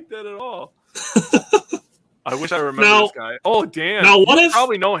don't like that at all. I wish I remember this guy. Oh, damn. Now, what if... You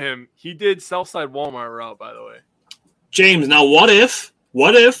probably know him. He did Southside Walmart route, by the way. James, now what if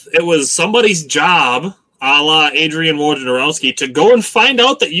it was somebody's job, a la Adrian Wojnarowski, to go and find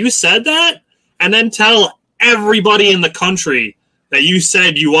out that you said that and then tell everybody in the country that you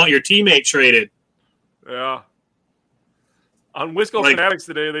said you want your teammate traded? Yeah. On Wisco Fanatics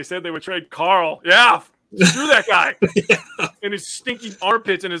today, they said they would trade Carl. Yeah. Screw that guy. Yeah. And his stinky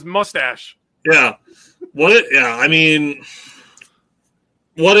armpits and his mustache. Yeah. What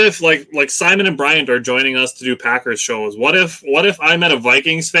if like Simon and Bryant are joining us to do Packers shows? What if I met a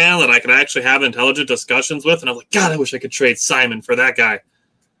Vikings fan that I could actually have intelligent discussions with, and I'm like, God, I wish I could trade Simon for that guy.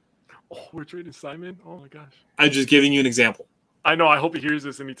 Oh, we're trading Simon? Oh my gosh. I'm just giving you an example. I know. I hope he hears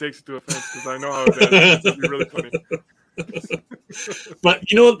this and he takes it to offense because I know how that is. It'd be really funny.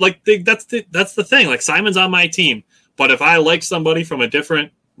 But you know, like that's the thing. Like Simon's on my team, but if I like somebody from a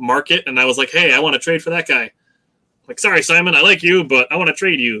different market and I was like, hey, I want to trade for that guy. Like, sorry, Simon, I like you, but I want to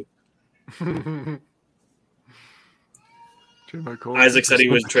trade you. Isaac said he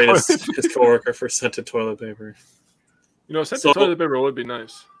would trade his coworker for scented toilet paper. You know, scented toilet paper would be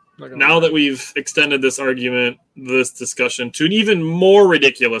nice. Now that we've extended this discussion to an even more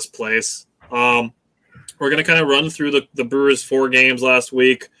ridiculous place, we're going to kind of run through the Brewers' 4 games last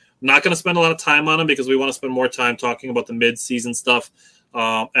week. I'm not going to spend a lot of time on them because we want to spend more time talking about the mid-season stuff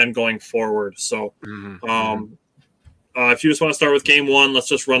and going forward. So if you just want to start with game 1, let's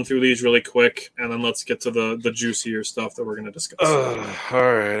just run through these really quick, and then let's get to the juicier stuff that we're going to discuss. All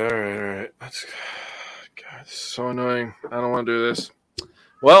right. God, this is so annoying. I don't want to do this.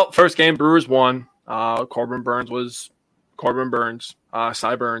 Well, first game, Brewers won. Corbin Burns.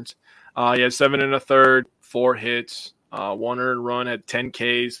 Cy Burns. He had 7 1/3, 4 hits, 1 earned run, had 10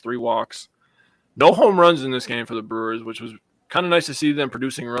 Ks, 3 walks. No home runs in this game for the Brewers, which was kind of nice to see them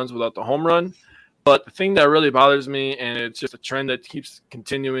producing runs without the home run. But the thing that really bothers me, and it's just a trend that keeps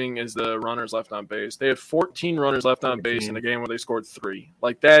continuing, is the runners left on base. They had 14 runners left on base in a game where they scored 3.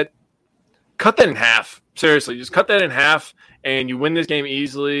 Like that, cut that in half. Seriously, just cut that in half, and you win this game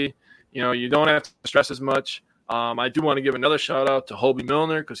easily. You know, you don't have to stress as much. I do want to give another shout-out to Hobie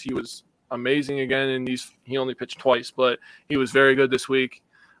Milner because he was amazing again in these. He only pitched twice, but he was very good this week.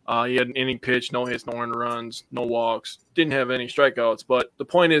 He had an inning pitch, no hits, no earned runs, no walks. Didn't have any strikeouts. But the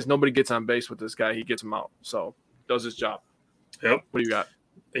point is, nobody gets on base with this guy. He gets them out. So, does his job. Yep. What do you got?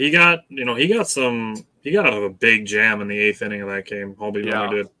 He got out of a big jam in the 8th inning of that game. Hobie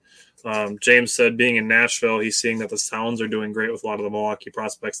Milner did. James said being in Nashville, he's seeing that the Sounds are doing great with a lot of the Milwaukee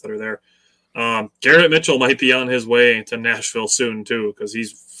prospects that are there. Garrett Mitchell might be on his way to Nashville soon, too, because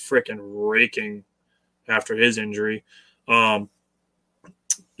he's freaking raking after his injury. Like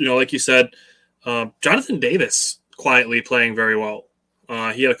you said, Jonathan Davis quietly playing very well.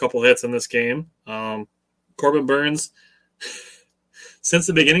 He had a couple hits in this game. Corbin Burns, since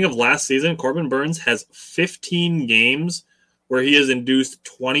the beginning of last season, Corbin Burns has 15 games where he has induced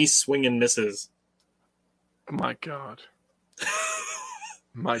 20 swing and misses. My God.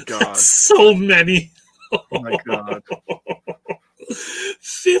 My God. That's so many. Oh, my God.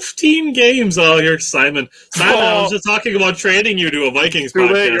 15 games. Oh, here, Simon. I was just talking about trading you to a Vikings podcast.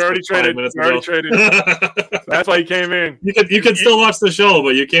 Too late. You're already traded. That's why he came in. You can still watch the show,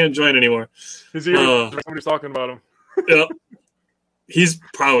 but you can't join anymore. Somebody's talking about him. Yeah. He's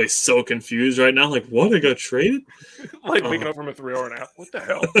probably so confused right now. Like, what? I got traded? Like waking up from a 3-hour nap. What the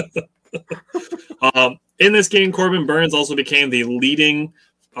hell? In this game, Corbin Burns also became the leading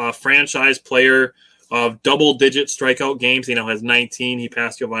franchise player of double-digit strikeout games. He now has 19. He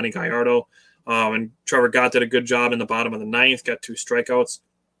passed Giovanni Gallardo. And Trevor Gott did a good job in the bottom of the 9th, got 2 strikeouts.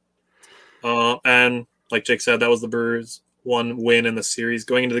 And like Jake said, that was the Brewers' one win in the series.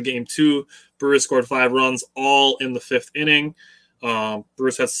 Going into the game 2, Brewers scored 5 runs, all in the 5th inning.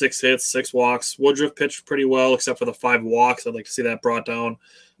 Brewers had 6 hits, 6 walks. Woodruff pitched pretty well, except for the 5 walks. I'd like to see that brought down.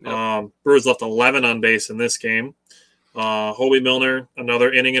 Yep. Brewers left 11 on base in this game. Hobie Milner,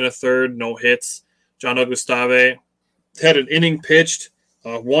 another inning and a third, no hits. John Gustave had an inning pitched,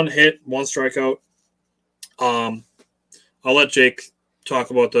 1 hit, 1 strikeout. I'll let Jake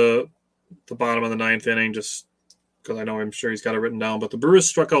talk about the bottom of the 9th inning just because I'm sure he's got it written down. But the Brewers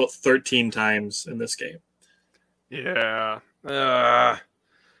struck out 13 times in this game. Yeah.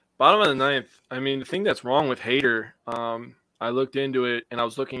 Bottom of the 9th. I mean, the thing that's wrong with Hader, I looked into it, and I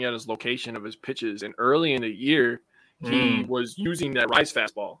was looking at his location of his pitches. And early in the year, he was using that rise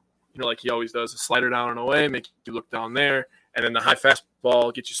fastball, like he always does, a slider down and away, make you look down there, and then the high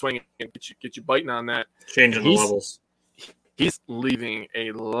fastball, get you swinging, and get you biting on that. Changing the levels. He's leaving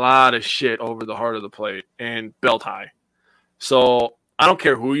a lot of shit over the heart of the plate and belt high. So I don't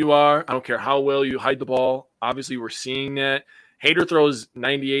care who you are. I don't care how well you hide the ball. Obviously, we're seeing that. Hader throws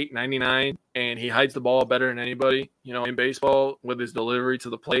 98, 99, and he hides the ball better than anybody, in baseball with his delivery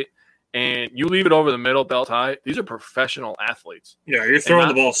to the plate. And you leave it over the middle, belt high. These are professional athletes. Yeah, you're throwing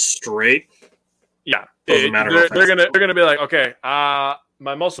the ball straight. Yeah, doesn't matter. They're gonna be like, okay,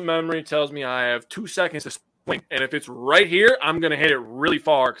 my muscle memory tells me I have 2 seconds to swing, and if it's right here, I'm gonna hit it really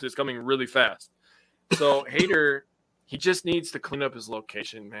far because it's coming really fast. So Hader, he just needs to clean up his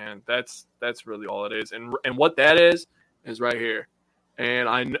location, man. That's really all it is, and what that is right here. And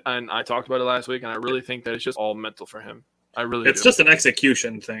I talked about it last week, and I really think that it's just all mental for him. It's just an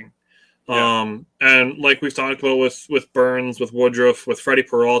execution thing. Yeah. And like we've talked about with Burns, with Woodruff, with Freddie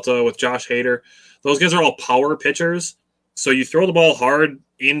Peralta, with Josh Hader, those guys are all power pitchers. So you throw the ball hard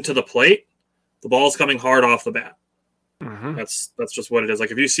into the plate, the ball's coming hard off the bat. Mm-hmm. That's just what it is.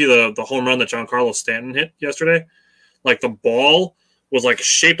 Like if you see the home run that Giancarlo Stanton hit yesterday, like the ball was like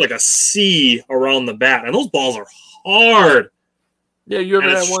shaped like a C around the bat, and those balls are hard. Yeah, you ever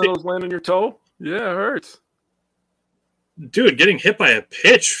had one of those land on your toe? Yeah, it hurts. Dude, getting hit by a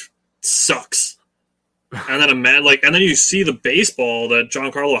pitch sucks. And then you see the baseball that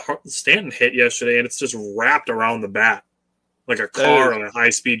Giancarlo Stanton hit yesterday, and it's just wrapped around the bat like a car on a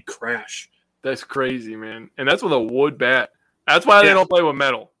high-speed crash. That's crazy, man. And that's with a wood bat. That's why they don't play with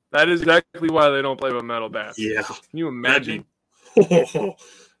metal. That is exactly why they don't play with metal bats. Yeah. Can you imagine? They'd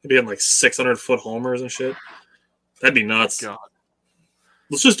be in like 600-foot homers and shit. That'd be nuts. God.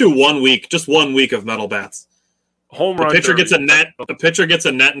 Let's just do 1 week, just 1 week of metal bats. Home run. The pitcher gets a net. The pitcher gets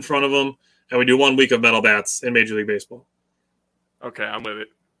a net in front of him, and we do 1 week of metal bats in Major League Baseball. Okay, I'm with it.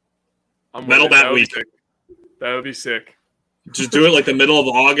 Metal bat week. That would be sick. Just do it like the middle of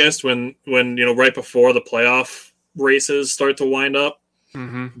August when right before the playoff races start to wind up,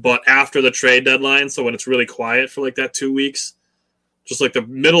 but after the trade deadline. So when it's really quiet for like that 2 weeks, just like the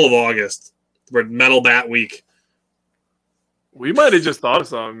middle of August, we're metal bat week. We might have just thought of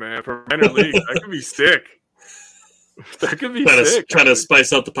something, man, for minor league. That could be sick. That could be sick. Trying to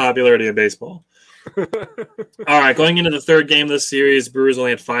spice up the popularity of baseball. All right, going into the third game of this series, Brewers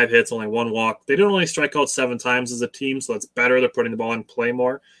only had 5 hits, only 1 walk. They didn't only strike out 7 times as a team, so that's better. They're putting the ball in play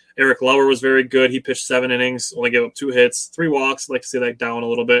more. Eric Lauer was very good. He pitched 7 innings, only gave up 2 hits, 3 walks. I'd like to see that down a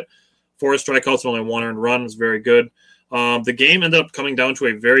little bit. 4 strikeouts and only 1 earned run was very good. The game ended up coming down to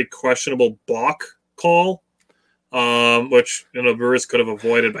a very questionable balk call, which Brewers could have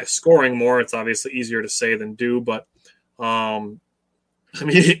avoided by scoring more. It's obviously easier to say than do, but the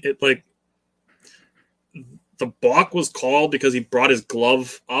balk was called because he brought his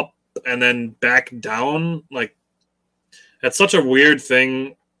glove up and then back down. Like, that's such a weird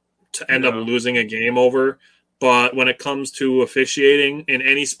thing to end up losing a game over. But when it comes to officiating in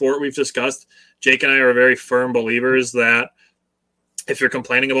any sport we've discussed, Jake and I are very firm believers that if you're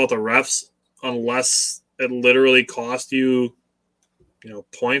complaining about the refs, unless it literally cost you,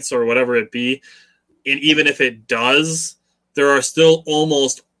 points or whatever it be, and even if it does, there are still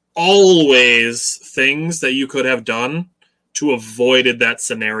almost always things that you could have done to avoided that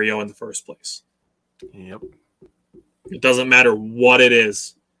scenario in the first place. Yep. It doesn't matter what it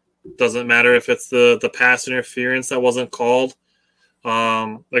is. It doesn't matter if it's the pass interference that wasn't called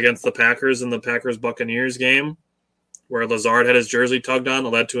against the Packers in the Packers-Buccaneers game, where Lazard had his jersey tugged on that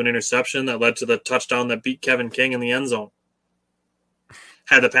led to an interception that led to the touchdown that beat Kevin King in the end zone.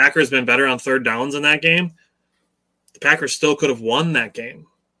 Had the Packers been better on third downs in that game, the Packers still could have won that game.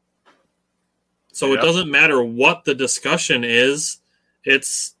 So It doesn't matter what the discussion is.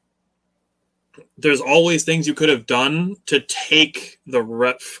 There's always things you could have done to take the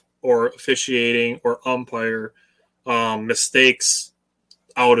ref or officiating or umpire mistakes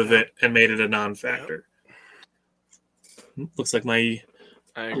out of it and made it a non-factor. Looks like my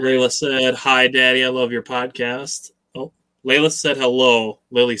I agree. Layla said, "Hi, Daddy, I love your podcast." Oh, Layla said hello.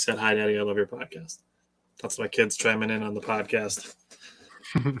 Lily said, "Hi, Daddy, I love your podcast." That's my kids chiming in on the podcast.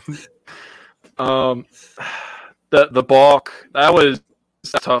 The balk, that was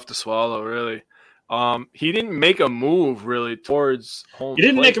tough to swallow, really. He didn't make a move really towards home. He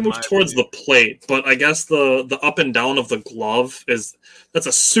didn't plate, make a move towards the plate, but I guess the up and down of the glove that's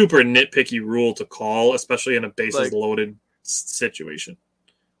a super nitpicky rule to call, especially in a bases loaded situation.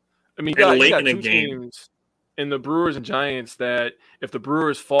 I mean, you got two teams in the Brewers and Giants that if the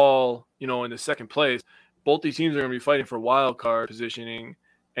Brewers fall, into second place, both these teams are going to be fighting for wild card positioning,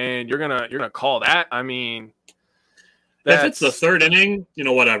 and you're gonna call that. I mean, if it's the third inning,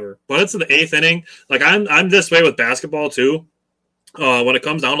 whatever. But it's in the eighth inning. Like I'm this way with basketball too. When it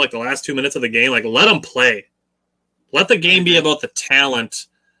comes down like the last 2 minutes of the game, like let them play. Let the game be about the talent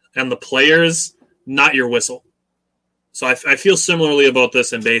and the players, not your whistle. So I feel similarly about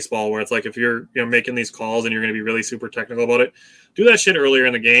this in baseball, where it's like if you're making these calls and you're going to be really super technical about it, do that shit earlier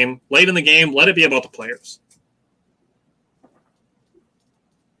in the game, late in the game. Let it be about the players.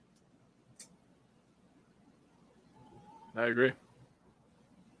 I agree.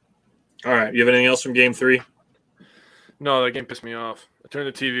 All right, you have anything else from Game 3? No, that game pissed me off. I turned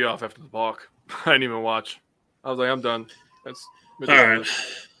the TV off after the balk. I didn't even watch. I was like, I'm done. That's ridiculous. All right,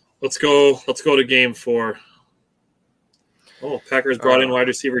 let's go to Game 4. Oh, Packers brought in wide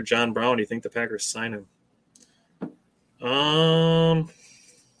receiver John Brown. Do you think the Packers sign him?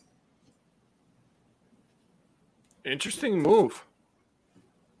 Interesting move.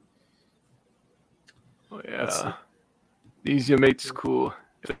 Oh yeah, these your mates cool.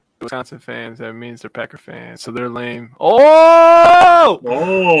 If they're Wisconsin fans, that means they're Packer fans, so they're lame. Oh!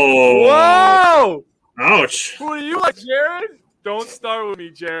 Whoa! Ouch! Who do you like, Jared? Don't start with me,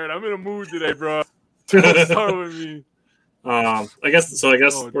 Jared. I'm in a mood today, bro. Don't start with me. I guess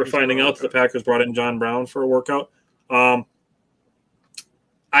we're finding out that the Packers brought in John Brown for a workout. I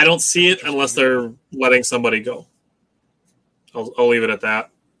don't see it unless they're letting somebody go. I'll leave it at that.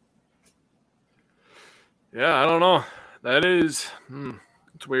 Yeah, I don't know. That is,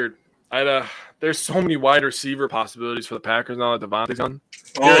 it's weird. There's so many wide receiver possibilities for the Packers now that Devontae's gone.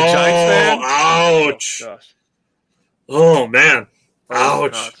 You're a Giants fan? Ouch! Oh, gosh. Oh man!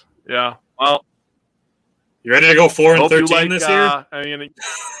 Ouch! Oh, yeah. Well, you ready to go 4-13 this year? I mean,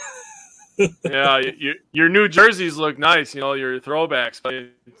 yeah, your new jerseys look nice. Your throwbacks, but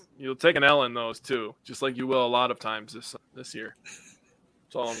you'll take an L in those too, just like you will a lot of times this year.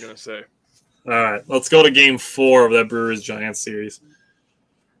 That's all I'm gonna say. All right, let's go to Game 4 of that Brewers-Giants series.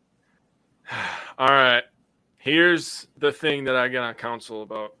 All right, here's the thing that I get on council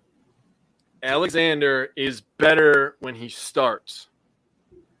about. Alexander is better when he starts.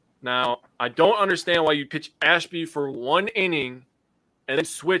 Now, I don't understand why you pitch Ashby for 1 inning and then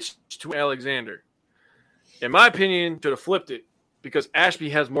switch to Alexander. In my opinion, should have flipped it because Ashby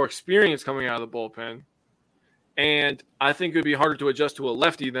has more experience coming out of the bullpen, and I think it would be harder to adjust to a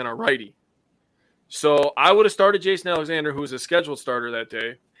lefty than a righty. So I would have started Jason Alexander, who was a scheduled starter that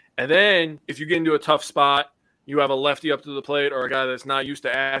day, and then if you get into a tough spot, you have a lefty up to the plate or a guy that's not used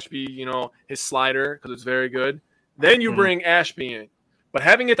to Ashby, his slider, because it's very good. Then you bring Ashby in. But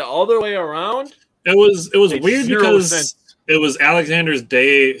having it the other way around, it was weird because it was Alexander's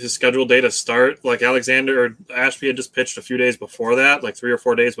day, his scheduled day to start. Like Ashby had just pitched a few days before that, like 3 or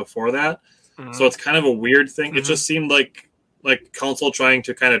 4 days before that. Mm-hmm. So it's kind of a weird thing. Mm-hmm. It just seemed like Counsell trying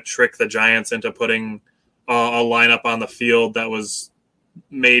to kind of trick the Giants into putting a lineup on the field that was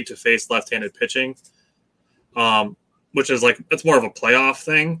made to face left-handed pitching, which is it's more of a playoff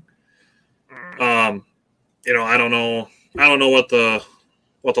thing. I don't know what the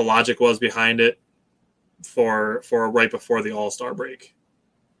logic was behind it for right before the All-Star break.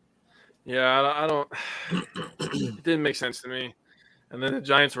 Yeah, I don't it didn't make sense to me. And then the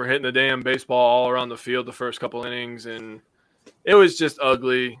Giants were hitting the damn baseball all around the field the first couple innings, and it was just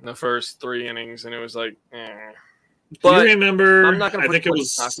ugly in the first 3 innings, and it was like, eh. But do you remember, I'm not gonna I think it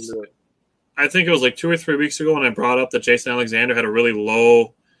was like 2 or 3 weeks ago when I brought up that Jason Alexander had a really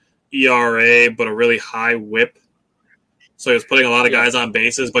low ERA but a really high whip. So he was putting a lot of guys on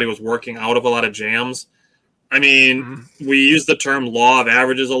bases, but he was working out of a lot of jams. I mean, we use the term law of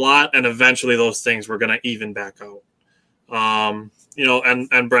averages a lot, and eventually those things were going to even back out. And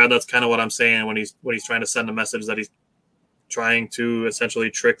Brad, that's kind of what I'm saying when he's trying to send a message that he's trying to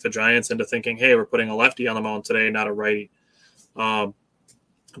essentially trick the Giants into thinking, hey, we're putting a lefty on the mound today, not a righty.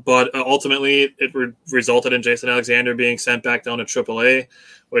 But ultimately, it resulted in Jason Alexander being sent back down to AAA,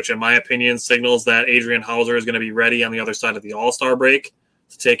 which in my opinion signals that Adrian Hauser is going to be ready on the other side of the All-Star break.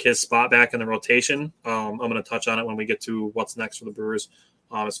 to take his spot back in the rotation. I'm going to touch on it when we get to what's next for the Brewers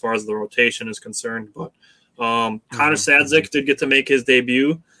as far as the rotation is concerned. But Connor Sadzik did get to make his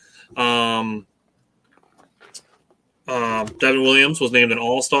debut. Devin Williams was named an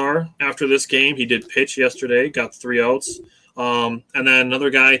all-star after this game. He did pitch yesterday, got 3 outs. And then another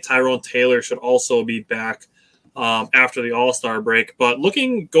guy, Tyrone Taylor, should also be back after the All-Star break. But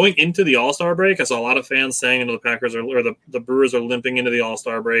going into the All-Star break, I saw a lot of fans saying the Brewers are limping into the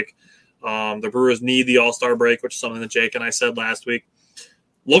All-Star break. The Brewers need the All-Star break, which is something that Jake and I said last week.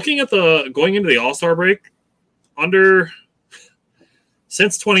 Looking at going into the All-Star break,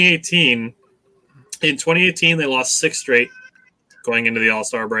 since 2018, in 2018 they lost 6 straight going into the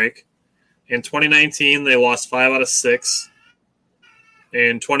All-Star break. In 2019 they lost 5 out of 6.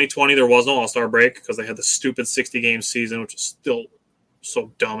 In 2020, there was no All-Star break because they had the stupid 60-game season, which is still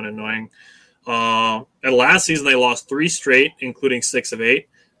so dumb and annoying. And last season, they lost 3 straight, including 6 of 8.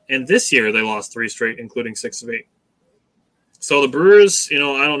 And this year, they lost 3 straight, including 6 of 8. So the Brewers, I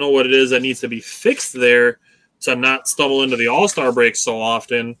don't know what it is that needs to be fixed there to not stumble into the All-Star break so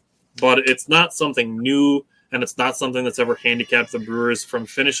often, but it's not something new, and it's not something that's ever handicapped the Brewers from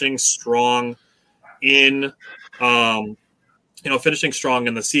finishing strong in finishing strong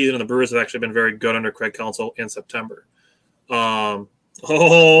in the season, and the Brewers have actually been very good under Craig Counsell in September.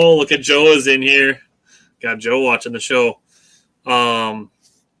 Look at Joe is in here. Got Joe watching the show.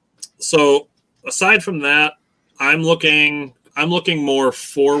 So aside from that, I'm looking more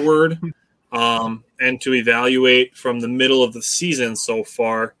forward and to evaluate from the middle of the season so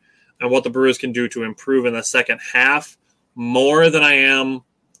far and what the Brewers can do to improve in the second half more than I am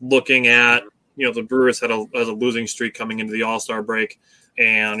looking at the Brewers had a losing streak coming into the All-Star break,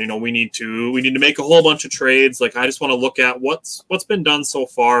 and we need to make a whole bunch of trades. Like, I just want to look at what's been done so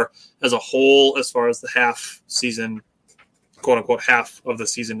far as a whole, as far as the half season, quote unquote, half of the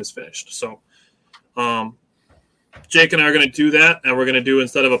season is finished. So, Jake and I are going to do that, and we're going to do,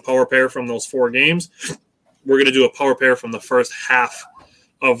 instead of a power pair from those 4 games, we're going to do a power pair from the first half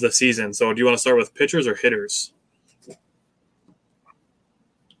of the season. So, do you want to start with pitchers or hitters?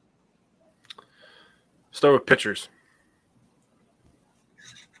 Start with pitchers.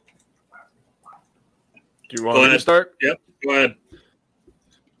 Do you want me to start? Yep, go ahead.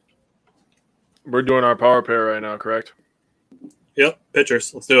 We're doing our power pair right now, correct? Yep,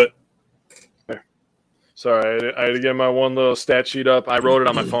 pitchers. Let's do it. Okay. Sorry, I had to get my one little stat sheet up. I wrote it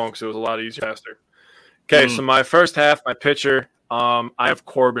on my phone because it was a lot easier faster. Okay, so my first half, my pitcher, I have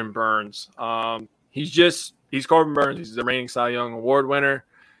Corbin Burns. He's Corbin Burns. He's the reigning Cy Young Award winner.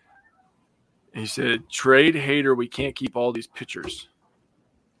 He said, trade Hader, we can't keep all these pitchers.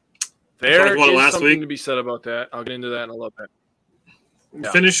 There is something to be said about that. I'll get into that in a little bit.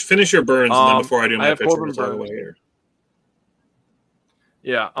 Yeah. Finish your Burns, and then before I do my pitcher, we'll talk about Hader.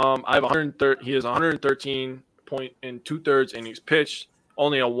 Yeah, I have 130. He has 113 point in 2/3 innings pitched,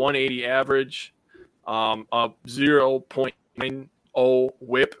 only a 180 average, a 0.90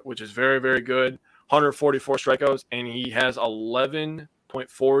 WHIP, which is very, very good. 144 strikeouts, and he has 11.40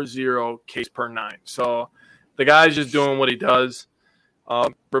 Ks per 9. So the guy's just doing what he does,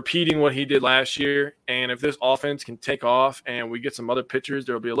 repeating what he did last year. And if this offense can take off and we get some other pitchers,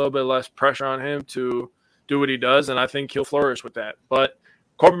 there'll be a little bit less pressure on him to do what he does, and I think he'll flourish with that. But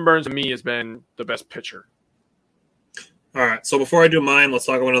Corbin Burns, to me, has been the best pitcher. All right, so before I do mine, let's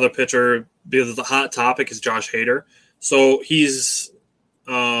talk about another pitcher, because the hot topic is Josh Hader. So he's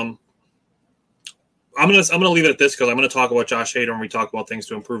I'm gonna leave it at this because I'm gonna talk about Josh Hader when we talk about things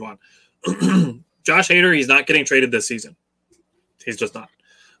to improve on. Josh Hader, he's not getting traded this season. He's just not.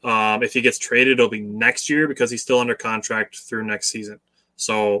 If he gets traded, it'll be next year because he's still under contract through next season.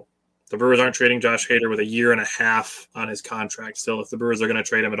 So the Brewers aren't trading Josh Hader with a year and a half on his contract. Still, if the Brewers are going to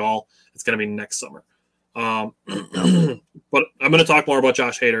trade him at all, it's going to be next summer. But I'm going to talk more about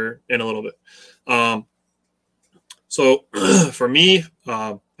Josh Hader in a little bit. So for me,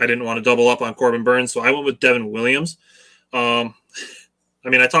 I didn't want to double up on Corbin Burns, so I went with Devin Williams. I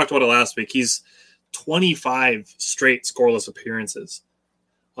talked about it last week. He's 25 straight scoreless appearances.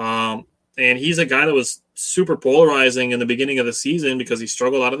 And he's a guy that was super polarizing in the beginning of the season because he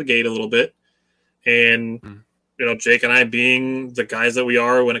struggled out of the gate a little bit. And, Jake and I, being the guys that we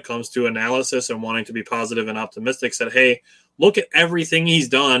are when it comes to analysis and wanting to be positive and optimistic, said, hey, look at everything he's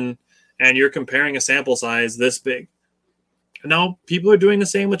done, and you're comparing a sample size this big. And now people are doing the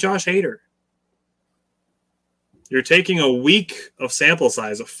same with Josh Hader. You're taking a week of sample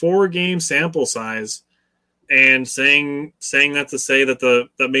size, a 4-game sample size, and saying that to say that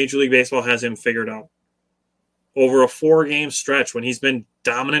that Major League Baseball has him figured out over a 4-game stretch when he's been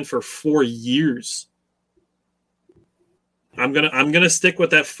dominant for 4 years. I'm gonna stick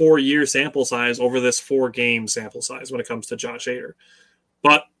with that 4-year sample size over this 4-game sample size when it comes to Josh Hader.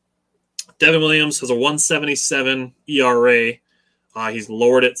 But Devin Williams has a 1.77 ERA. He's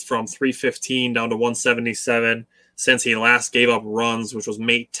lowered it from 3.15 down to 1.77 since he last gave up runs, which was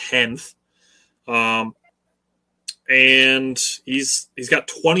May 10th. And he's got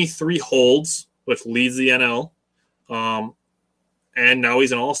 23 holds, which leads the NL. And now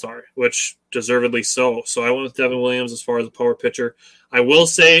he's an all-star, which deservedly so. So I went with Devin Williams as far as a power pitcher. I will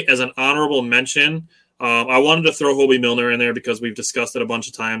say, as an honorable mention, I wanted to throw Hobie Milner in there because we've discussed it a bunch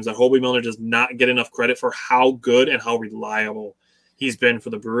of times that Hobie Milner does not get enough credit for how good and how reliable he's been for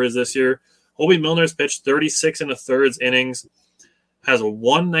the Brewers this year. Hobie Milner's pitched 36 1/3 innings, has a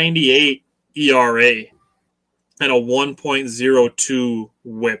 1.98 ERA, and a 1.02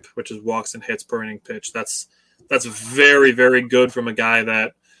 WHIP, which is walks and hits per inning pitch. That's very, very good from a guy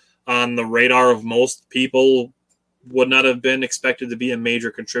that on the radar of most people would not have been expected to be a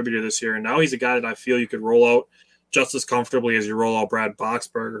major contributor this year. And now he's a guy that I feel you could roll out just as comfortably as you roll out Brad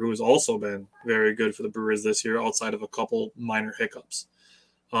Boxberger, who has also been very good for the Brewers this year outside of a couple minor hiccups.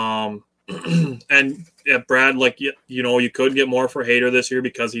 And yeah, Brad, you could get more for Hader this year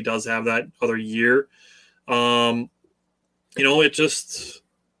because he does have that other year.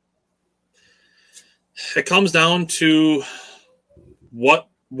 It comes down to what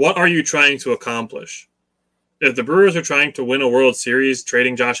are you trying to accomplish? If the Brewers are trying to win a World Series,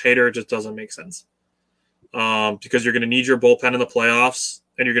 trading Josh Hader just doesn't make sense. Because you're going to need your bullpen in the playoffs,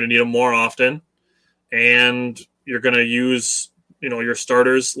 and you're going to need them more often, and you're going to use, your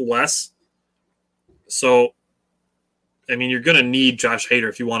starters less. So, you're going to need Josh Hader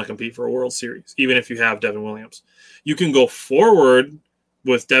if you want to compete for a World Series, even if you have Devin Williams. You can go forward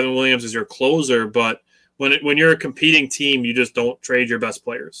with Devin Williams as your closer, but when you're a competing team, you just don't trade your best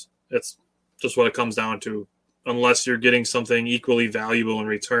players. It's just what it comes down to, unless you're getting something equally valuable in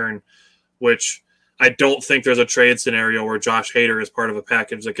return, which I don't think there's a trade scenario where Josh Hader is part of a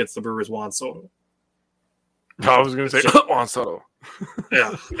package that gets the Brewers Juan Soto. I was going to say Juan Soto.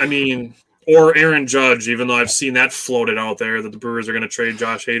 Yeah, or Aaron Judge, even though I've seen that floated out there that the Brewers are going to trade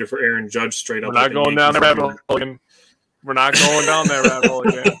Josh Hader for Aaron Judge straight up. We're not going down the rabbit hole again. We're not going down that rabbit hole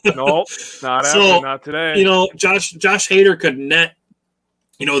again. Nope, not happening, not today. Josh Hader could net,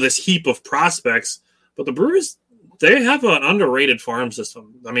 this heap of prospects, but the Brewers, they have an underrated farm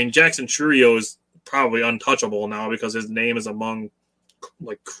system. Jackson Chourio is probably untouchable now because his name is among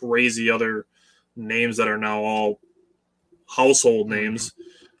crazy other names that are now all household names.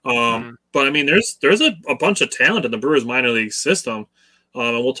 But there's a bunch of talent in the Brewers minor league system.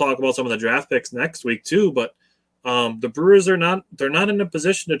 And we'll talk about some of the draft picks next week too, but the Brewers they're not in a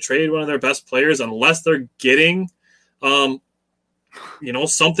position to trade one of their best players unless they're getting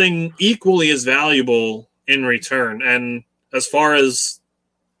something equally as valuable in return. And as far as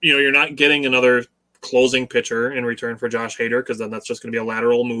you're not getting another closing pitcher in return for Josh Hader, because then that's just going to be a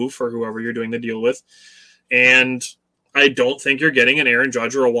lateral move for whoever you're doing the deal with. And I don't think you're getting an Aaron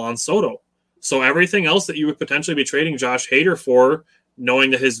Judge or a Juan Soto. So everything else that you would potentially be trading Josh Hader for,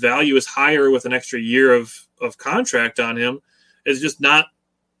 knowing that his value is higher with an extra year of contract on him, is just not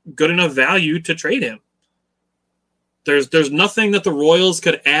good enough value to trade him. There's nothing that the Royals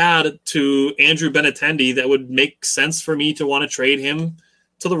could add to Andrew Benintendi that would make sense for me to want to trade him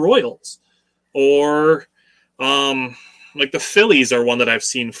to the Royals. Or the Phillies are one that I've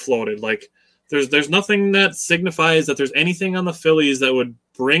seen floated. There's nothing that signifies that there's anything on the Phillies that would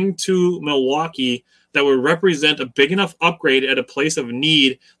bring to Milwaukee that would represent a big enough upgrade at a place of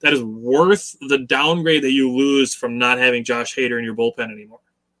need that is worth the downgrade that you lose from not having Josh Hader in your bullpen anymore.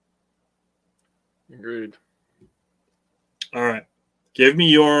 Agreed. All right. Give me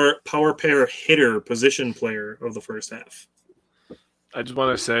your power pair hitter position player of the first half. I just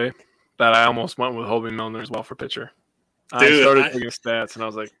want to say that I almost went with Hobie Milner as well for pitcher. Dude, I started looking at stats, and I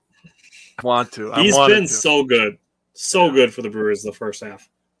was like, I want to. He's been so good. So good for the Brewers the first half.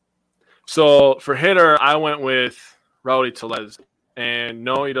 So for hitter, I went with Rowdy Tellez. And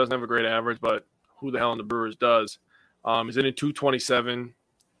no, he doesn't have a great average, but who the hell in the Brewers does? He's in 227.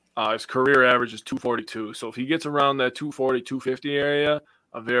 His career average is 242. So if he gets around that 240, 250 area,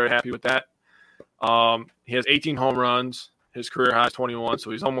 I'm very happy with that. He has 18 home runs. His career high is 21,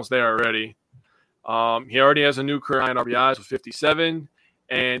 so he's almost there already. He already has a new career high in RBIs with 57,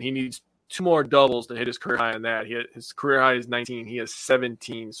 and he needs 2 more doubles to hit his career high in that. His career high is 19. He has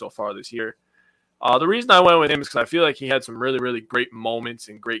 17 so far this year. The reason I went with him is because I feel like he had some really, really great moments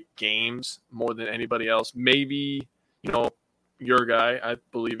and great games more than anybody else. Maybe, your guy, I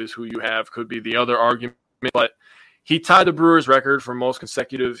believe is who you have, could be the other argument, but He tied the Brewers record for most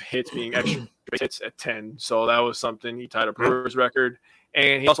consecutive hits being extra base hits at 10. So that was something. He tied a Brewers record.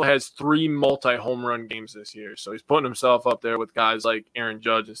 And he also has 3 multi-home run games this year. So he's putting himself up there with guys like Aaron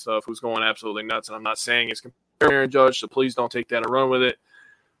Judge and stuff, who's going absolutely nuts. And I'm not saying it's compared to Aaron Judge, so please don't take that and run with it.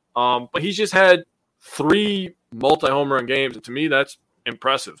 But he's just had 3 multi-home run games. And to me, that's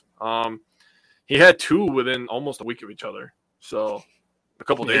impressive. He had 2 within almost a week of each other. So a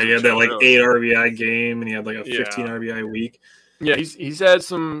couple days. Yeah, he had that 8 RBI game, and he had a 15 RBI week. Yeah, he's had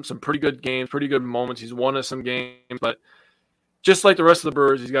some pretty good games, pretty good moments. He's won us some games, but just like the rest of the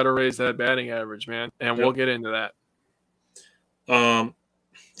Brewers, he's got to raise that batting average, man. And we'll get into that.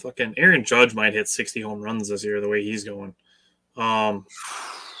 Fucking Aaron Judge might hit 60 home runs this year the way he's going.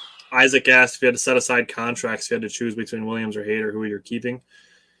 Isaac asked if you had to set aside contracts, you had to choose between Williams or Hader, who you're keeping.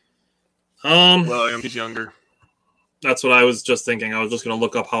 Williams, he's younger. That's what I was just thinking. I was just going to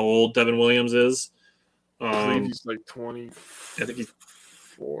look up how old Devin Williams is. I believe he's 20. I think he's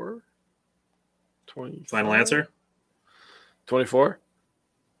 4. 20. Final answer? 24?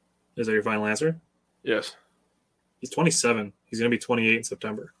 Is that your final answer? Yes. He's 27. He's going to be 28 in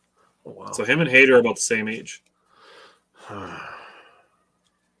September. Oh, wow. So him and Hader are about the same age. I'm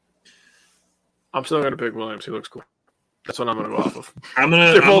still going to pick Williams. He looks cool. That's what I'm going to go off of. I'm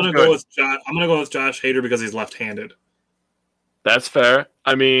gonna go with Josh Hader because he's left-handed. That's fair.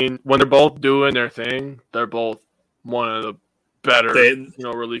 I mean, when they're both doing their thing, they're both one of the better,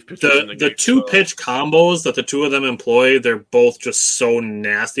 relief pitchers in the game. The two pitch combos that the two of them employ, they're both just so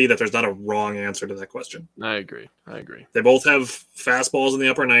nasty that there's not a wrong answer to that question. I agree. They both have fastballs in the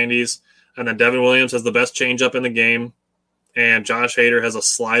upper 90s, and then Devin Williams has the best changeup in the game, and Josh Hader has a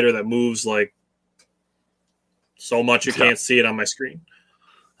slider that moves so much you can't see it on my screen.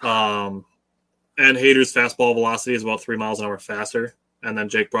 And Hader's fastball velocity is about 3 miles an hour faster. And then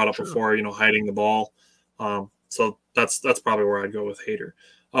Jake brought up before, hiding the ball. So that's probably where I'd go with Hader.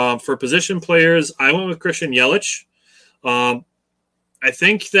 For position players, I went with Christian Yelich. I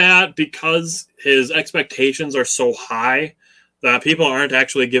think that because his expectations are so high that people aren't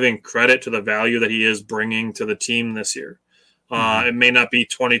actually giving credit to the value that he is bringing to the team this year. It may not be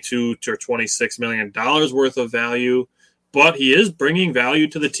 $22 to $26 million worth of value, but he is bringing value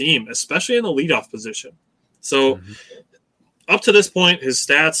to the team, especially in the leadoff position. So up to this point, his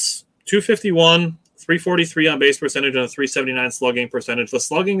stats, 251, 343 on base percentage, and a 379 slugging percentage. The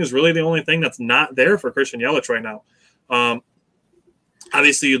slugging is really the only thing that's not there for Christian Yelich right now.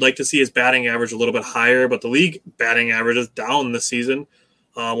 Obviously, you'd like to see his batting average a little bit higher, but the league batting average is down this season.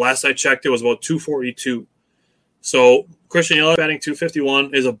 Last I checked, it was about 242. So Christian Yelich batting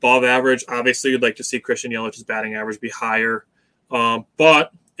 251 is above average. Obviously, you'd like to see Christian Yelich's batting average be higher.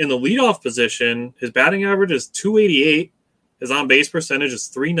 But in the leadoff position, his batting average is 288. His on-base percentage is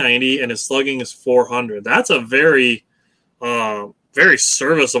 390, and his slugging is 400. That's a very, very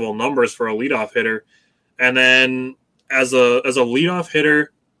serviceable numbers for a leadoff hitter. And then as a leadoff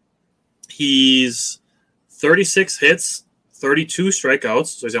hitter, he's 36 hits, 32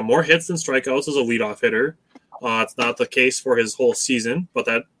 strikeouts. So he's got more hits than strikeouts as a leadoff hitter. It's not the case for his whole season, but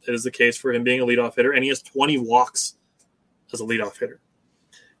that is the case for him being a leadoff hitter. And he has 20 walks as a leadoff hitter.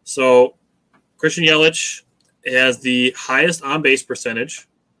 So Christian Yelich has the highest on-base percentage,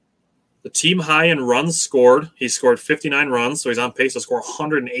 the team high in runs scored. He scored 59 runs, so he's on pace to score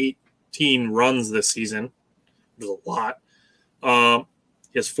 118 runs this season, which is a lot.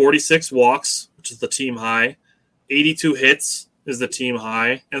 He has 46 walks, which is the team high, 82 hits is the team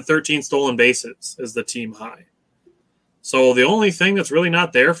high, and 13 stolen bases is the team high. So the only thing that's really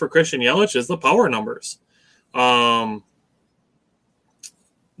not there for Christian Yelich is the power numbers.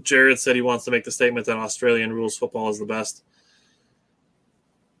 Jared said he wants to make the statement that Australian rules football is the best.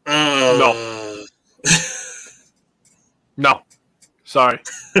 No. No. Sorry.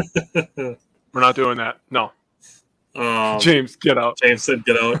 We're not doing that. No. James, get out. James said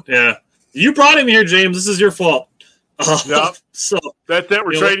get out. Yeah. You brought him here, James. This is your fault. Yeah. So that's it.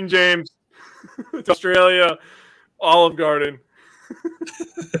 We're trading James to Australia, Olive Garden.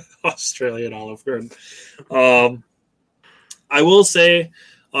 Australian Olive Garden. I will say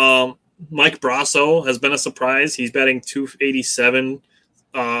Mike Brasso has been a surprise. He's batting 287,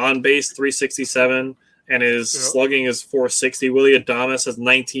 on base 367, and his slugging is 460. Willie Adames has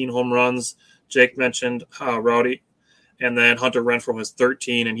 19 home runs. Jake mentioned Rowdy. And then Hunter Renfroe has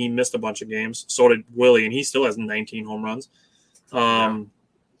 13, and he missed a bunch of games. So did Willie, and he still has 19 home runs.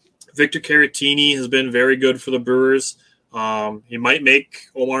 Victor Caratini has been very good for the Brewers. He might make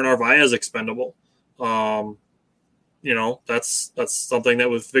Omar Narvaez expendable. That's something that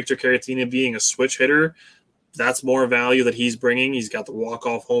with Victor Caratini being a switch hitter, that's more value that he's bringing. He's got the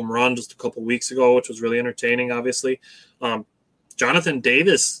walk-off home run just a couple weeks ago, which was really entertaining, obviously. Jonathan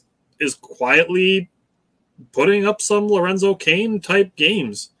Davis is quietly putting up some Lorenzo Cain-type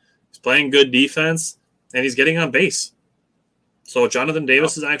games. He's playing good defense, and he's getting on base. So Jonathan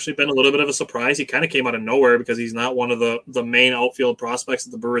Davis has actually been a little bit of a surprise. He kind of came out of nowhere because he's not one of the main outfield prospects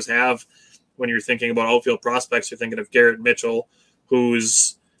that the Brewers have. When you're thinking about outfield prospects, you're thinking of Garrett Mitchell,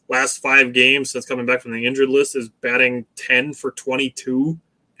 whose last 5 games since coming back from the injured list is batting 10 for 22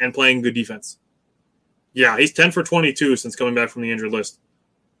 and playing good defense. Yeah, he's 10 for 22 since coming back from the injured list.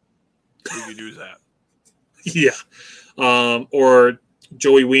 Who could do that? Yeah. Or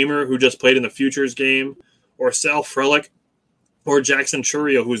Joey Weimer, who just played in the Futures game, or Sal Frelick, or Jackson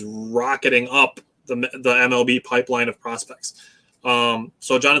Chourio, who's rocketing up the MLB pipeline of prospects.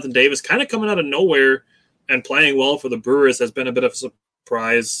 So Jonathan Davis kind of coming out of nowhere and playing well for the Brewers has been a bit of a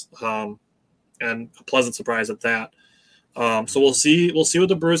surprise, and a pleasant surprise at that. So we'll see what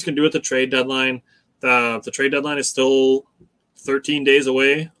the Brewers can do at the trade deadline. The trade deadline is still 13 days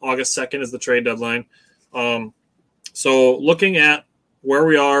away. August 2nd is the trade deadline. So looking at where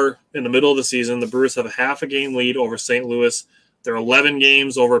we are in the middle of the season, the Brewers have a half a game lead over St. Louis. They're 11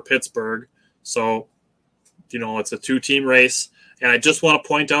 games over Pittsburgh. So, it's a 2-team race. And I just want to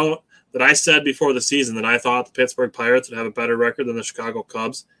point out that I said before the season that I thought the Pittsburgh Pirates would have a better record than the Chicago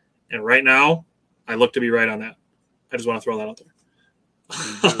Cubs. And right now, I look to be right on that. I just want to throw that out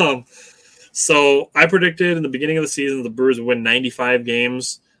there. So I predicted in the beginning of the season the Brewers would win 95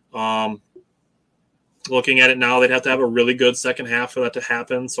 games. Looking at it now, they'd have to have a really good second half for that to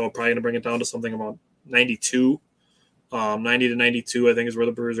happen. So I'm probably going to bring it down to something about 92. 90 to 92, I think, is where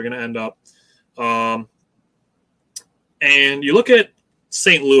the Brewers are going to end up. And you look at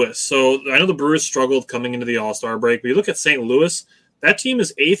St. Louis. So I know the Brewers struggled coming into the All-Star break, but you look at St. Louis, that team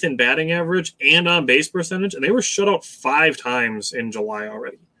is 8th in batting average and on base percentage, and they were shut out 5 times in July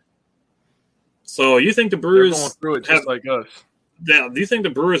already. So you think the Brewers going through it just like us? Yeah. Do you think the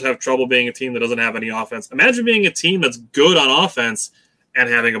Brewers have trouble being a team that doesn't have any offense? Imagine being a team that's good on offense and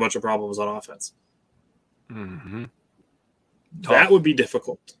having a bunch of problems on offense. Mm-hmm. That would be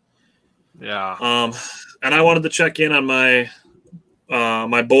difficult. Yeah. And I wanted to check in on my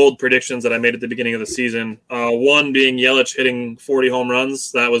my bold predictions that I made at the beginning of the season. One being Yelich hitting 40 home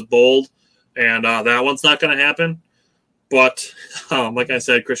runs. That was bold, and that one's not going to happen. But like I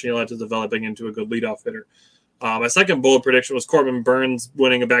said, Christian Yelich is developing into a good leadoff hitter. My second bold prediction was Corbin Burns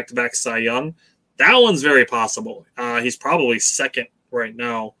winning a back-to-back Cy Young. That one's very possible. He's probably second right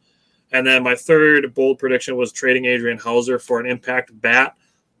now. And then my third bold prediction was trading Adrian Hauser for an impact bat.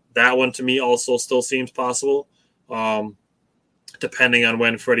 That one to me also still seems possible, depending on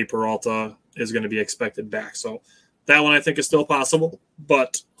when Freddie Peralta is going to be expected back. So that one I think is still possible.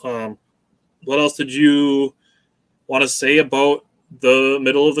 But what else did you want to say about the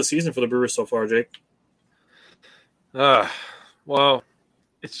middle of the season for the Brewers so far, Jake? Well,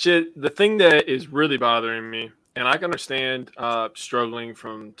 it's just the thing that is really bothering me. And I can understand struggling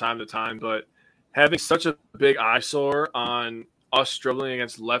from time to time, but having such a big eyesore on us struggling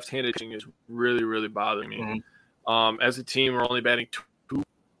against left-handed pitching is really, really bothering me. Mm-hmm. As a team, we're only batting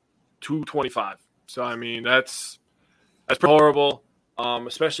 225. So, I mean, that's pretty horrible,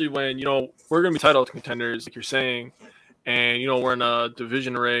 especially when, we're going to be title contenders, like you're saying. And, we're in a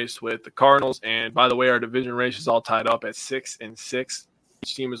division race with the Cardinals. And, by the way, our division race is all tied up at 6-6.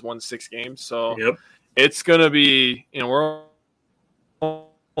 Each team has won 6 games. So, Yep. It's going to be, we're only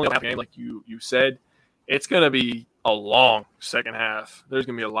half a game, like you said. It's going to be a long second half. There's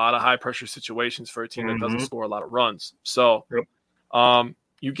going to be a lot of high-pressure situations for a team that doesn't score a lot of runs. So,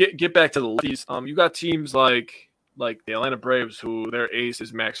 you get back to the lefties. You got teams like the Atlanta Braves, who their ace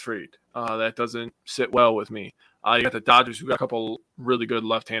is Max Fried. That doesn't sit well with me. You got the Dodgers, who got a couple really good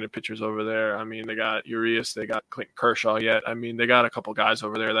left-handed pitchers over there. I mean, they got Urias, they got Clayton Kershaw yet. I mean, they got a couple guys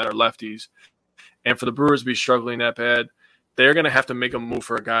over there that are lefties. And for the Brewers to be struggling that bad, they're going to have to make a move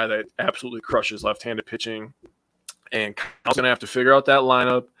for a guy that absolutely crushes left-handed pitching. And Kyle's going to have to figure out that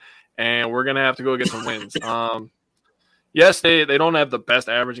lineup, and we're going to have to go get some wins. Yes, they don't have the best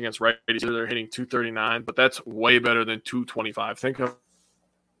average against righties. They're hitting 239, but that's way better than 225. Think of how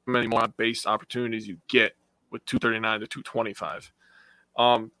many more base opportunities you get with 239 to 225.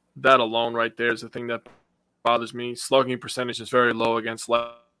 That alone right there is the thing that bothers me. Slugging percentage is very low against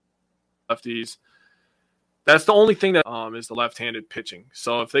lefties. That's the only thing that is the left-handed pitching.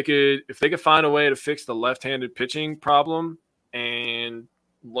 So if they could find a way to fix the left-handed pitching problem and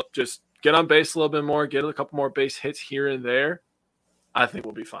just get on base a little bit more, get a couple more base hits here and there, I think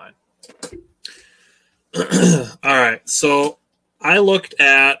we'll be fine. All right. So I looked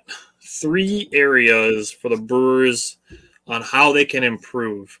at 3 areas for the Brewers on how they can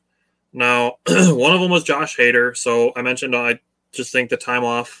improve. Now, one of them was Josh Hader. So I mentioned I just think the time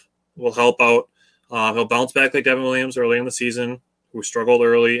off will help out. He'll bounce back like Devin Williams early in the season, who struggled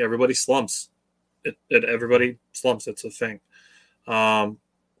early. Everybody slumps. Everybody slumps. It's a thing.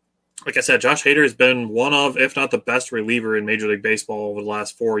 Like I said, Josh Hader has been one of, if not the best reliever in Major League Baseball over the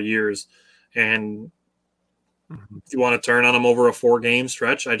last 4 years. And if you want to turn on him over a 4-game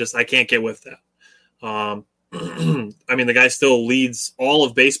stretch, I can't get with that. I mean, the guy still leads all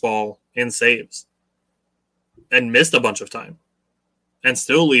of baseball in saves and missed a bunch of time and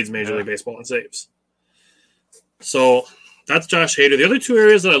still leads Major League Baseball in saves. So that's Josh Hader. The other 2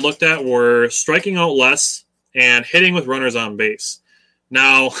 areas that I looked at were striking out less and hitting with runners on base.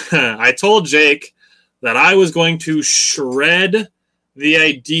 Now, I told Jake that I was going to shred the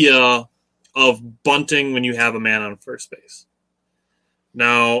idea of bunting when you have a man on first base.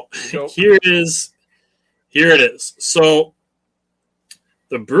 Now, here it is. So,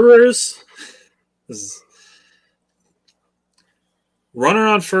 the Brewers, runner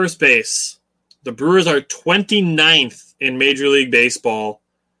on first base. The Brewers are 29th in Major League Baseball,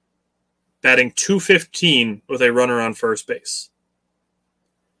 batting .215 with a runner on first base.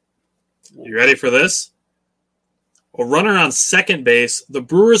 You ready for this? A runner on second base, the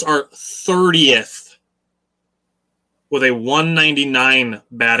Brewers are 30th with a 199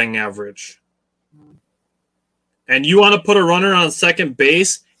 batting average. And you want to put a runner on second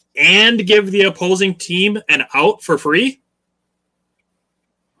base and give the opposing team an out for free?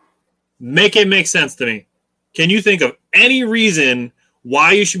 Make it make sense to me. Can you think of any reason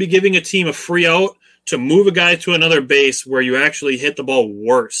why you should be giving a team a free out to move a guy to another base where you actually hit the ball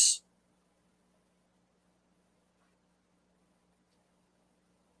worse?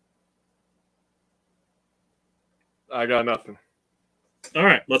 I got nothing. All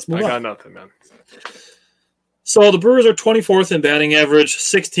right, let's move on. I got nothing, man. So the Brewers are 24th in batting average,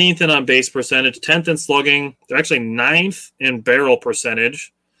 16th in on-base percentage, 10th in slugging. They're actually 9th in barrel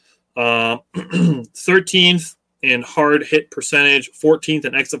percentage, 13th in hard hit percentage, 14th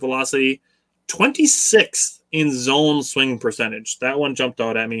in exit velocity, 26th in zone swing percentage. That one jumped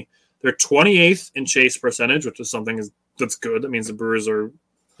out at me. They're 28th in chase percentage, which is something that's good. That means the Brewers are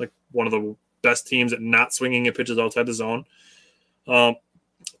like one of the best teams at not swinging at pitches outside the zone.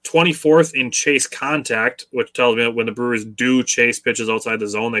 24th in chase contact, which tells me that when the Brewers do chase pitches outside the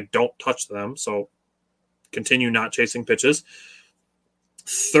zone, they don't touch them. So continue not chasing pitches.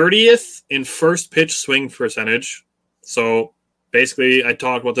 30th in first pitch swing percentage. So basically, I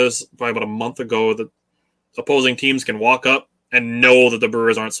talked about this probably about a month ago that opposing teams can walk up and know that the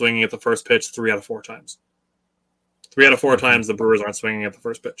Brewers aren't swinging at the first pitch 3 out of 4 times. 3 out of 4 times the Brewers aren't swinging at the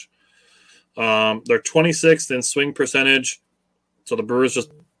first pitch. They're 26th in swing percentage. So the Brewers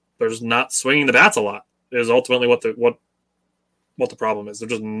they're just not swinging the bats a lot. Is ultimately what the problem is. They're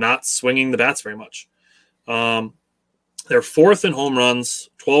just not swinging the bats very much. They're 4th in home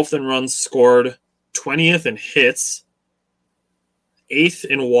runs, 12th in runs scored, 20th in hits, 8th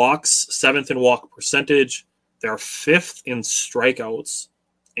in walks, 7th in walk percentage. They're 5th in strikeouts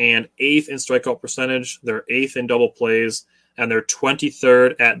and 8th in strikeout percentage. They're 8th in double plays, and they're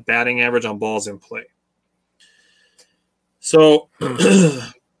 23rd at batting average on balls in play. So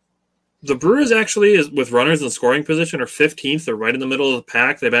the Brewers actually, with runners in scoring position, are 15th. They're right in the middle of the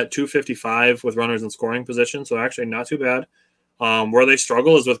pack. They bat .255 with runners in scoring position, so actually not too bad. Where they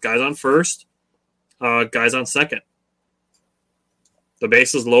struggle is with guys on first, guys on second. The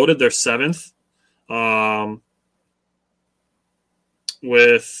bases loaded, they're 7th.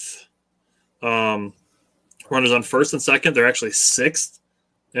 With runners on first and second, they're actually 6th.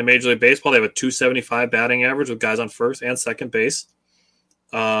 In Major League Baseball, they have a .275 batting average with guys on first and second base.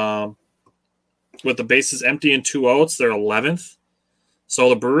 With the bases empty and 2 outs, they're 11th. So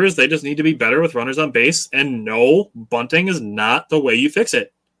the Brewers, they just need to be better with runners on base. And no, bunting is not the way you fix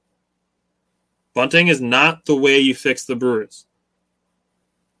it. Bunting is not the way you fix the Brewers.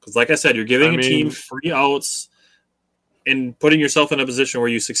 Because like I said, you're giving a team free outs and putting yourself in a position where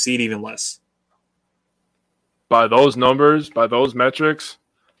you succeed even less. By those numbers, by those metrics,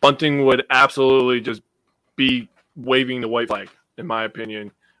 bunting would absolutely just be waving the white flag, in my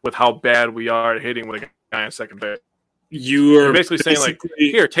opinion, with how bad we are at hitting with a guy on second base. You're basically saying, like,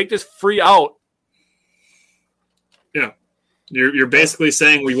 here, take this free out. Yeah. You're basically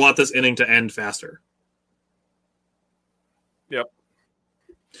saying we want this inning to end faster. Yep.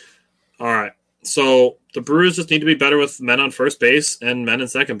 All right. So the Brewers just need to be better with men on first base and men in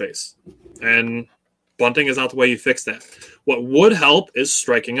second base. And bunting is not the way you fix that. What would help is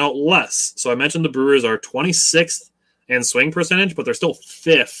striking out less. So I mentioned the Brewers are 26th in swing percentage, but they're still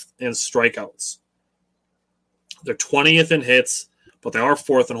 5th in strikeouts. They're 20th in hits, but they are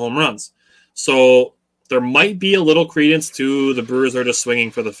 4th in home runs. So there might be a little credence to the Brewers are just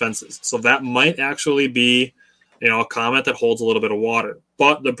swinging for the fences. So that might actually be, a comment that holds a little bit of water.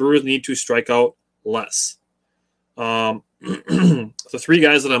 But the Brewers need to strike out less. The 3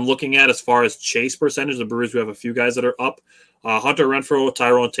 guys that I'm looking at as far as chase percentage, the Brewers do have a few guys that are up. Hunter Renfroe,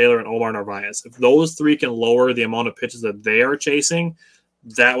 Tyrone Taylor, and Omar Narvaez. If those 3 can lower the amount of pitches that they are chasing,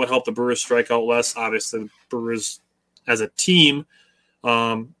 that would help the Brewers strike out less. Obviously, the Brewers as a team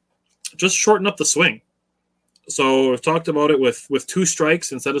just shorten up the swing. So we've talked about it with 2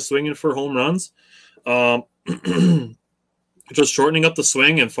 strikes instead of swinging for home runs. Just shortening up the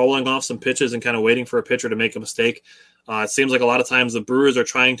swing and fouling off some pitches and kind of waiting for a pitcher to make a mistake. It seems like a lot of times the Brewers are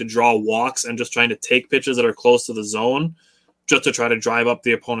trying to draw walks and just trying to take pitches that are close to the zone just to try to drive up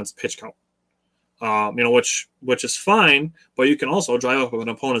the opponent's pitch count. Which is fine, but you can also drive up an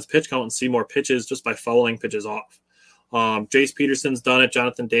opponent's pitch count and see more pitches just by fouling pitches off. Jace Peterson's done it.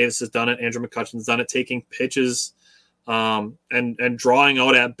 Jonathan Davis has done it. Andrew McCutcheon's done it, taking pitches and drawing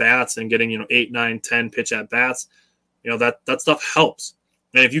out at bats and getting 8, 9, 10 pitch at bats. That stuff helps.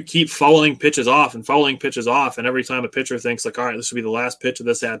 And if you keep fouling pitches off, and every time a pitcher thinks like, all right, this will be the last pitch of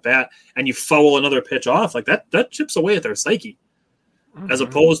this at bat, and you foul another pitch off, like that chips away at their psyche. As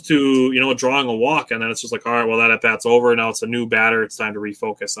opposed to, drawing a walk, and then it's just like, all right, well, that at bat's over. Now it's a new batter. It's time to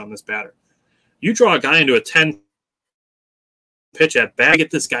refocus on this batter. You draw a guy into a 10 pitch at bat,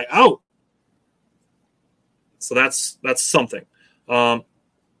 get this guy out. So that's something. The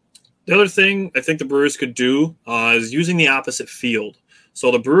other thing I think the Brewers could do is using the opposite field.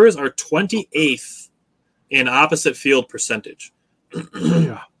 So the Brewers are 28th in opposite field percentage.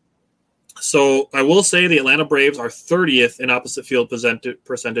 Yeah. So I will say the Atlanta Braves are 30th in opposite field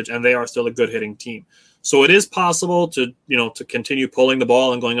percentage, and they are still a good hitting team. So it is possible to continue pulling the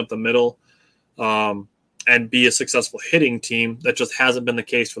ball and going up the middle and be a successful hitting team. That just hasn't been the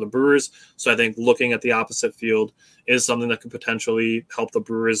case for the Brewers. So I think looking at the opposite field is something that could potentially help the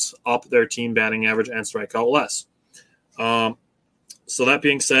Brewers up their team batting average and strike out less. So that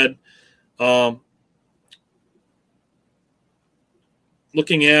being said,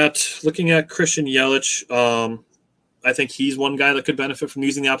 looking at Christian Yelich, I think he's one guy that could benefit from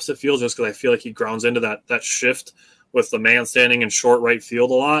using the opposite field just because I feel like he grounds into that shift with the man standing in short right field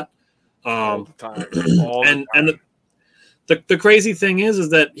a lot. All the time. And the crazy thing is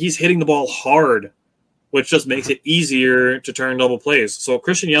that he's hitting the ball hard, which just makes it easier to turn double plays. So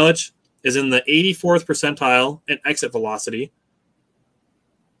Christian Yelich is in the 84th percentile in exit velocity,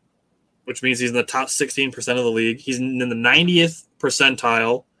 which means he's in the top 16% of the league. He's in the 90th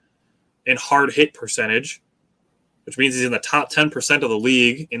percentile in hard hit percentage, which means he's in the top 10% of the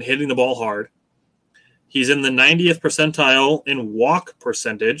league in hitting the ball hard. He's in the 90th percentile in walk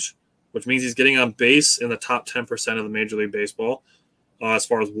percentage, which means he's getting on base in the top 10% of the Major League Baseball as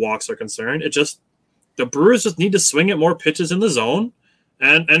far as walks are concerned. The Brewers just need to swing at more pitches in the zone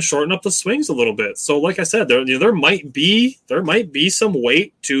and shorten up the swings a little bit. So like I said, there might be some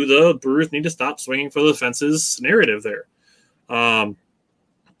weight to the Brewers need to stop swinging for the fences narrative there. That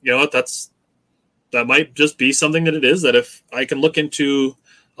might just be something that it is, that if I can look into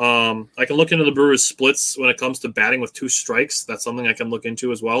the Brewers splits when it comes to batting with 2 strikes, that's something I can look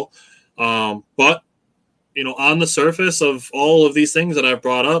into as well. But on the surface of all of these things that I've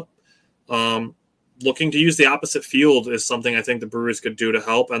brought up, looking to use the opposite field is something I think the Brewers could do to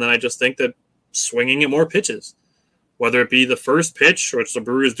help. And then I just think that swinging at more pitches, whether it be the first pitch, which the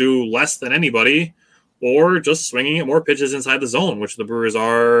Brewers do less than anybody, or just swinging at more pitches inside the zone, which the Brewers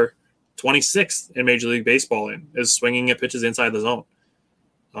are 26th in Major League Baseball is swinging at pitches inside the zone.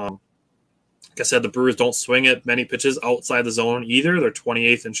 Like I said, the Brewers don't swing at many pitches outside the zone either. They're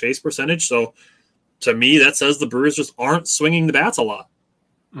 28th in chase percentage. So to me, that says the Brewers just aren't swinging the bats a lot.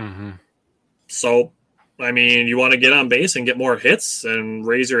 Mm-hmm. So, I mean, you want to get on base and get more hits and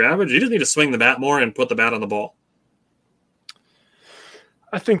raise your average, you just need to swing the bat more and put the bat on the ball.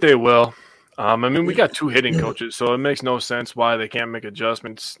 I think they will. We got 2 hitting coaches, so it makes no sense why they can't make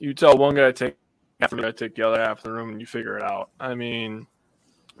adjustments. You tell one guy to take half of the room, take the other half of the room, and you figure it out. I mean,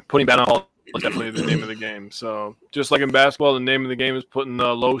 putting bat on the ball is definitely the name of the game. So just like in basketball, the name of the game is putting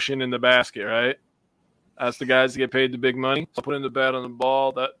the lotion in the basket, right? That's the guys that get paid the big money. So putting the bat on the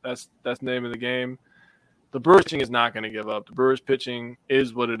ball, that's the name of the game. The Brewers pitching is not going to give up. The Brewers pitching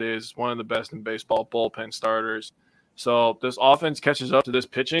is what it is, one of the best in baseball, bullpen starters. So this offense catches up to this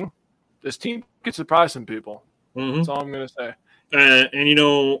pitching, this team could surprise some people. Mm-hmm. That's all I'm going to say. And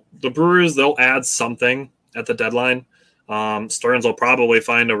the Brewers, they'll add something at the deadline. Stearns will probably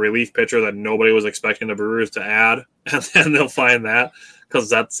find a relief pitcher that nobody was expecting the Brewers to add, and then they'll find that because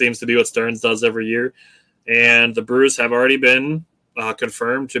that seems to be what Stearns does every year. And the Brewers have already been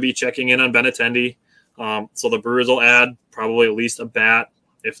confirmed to be checking in on Benintendi. So the Brewers will add probably at least a bat,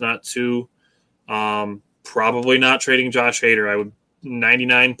 if not two. Probably not trading Josh Hader. I would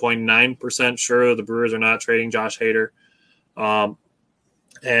 99.9% sure the Brewers are not trading Josh Hader.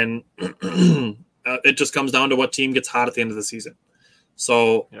 And it just comes down to what team gets hot at the end of the season.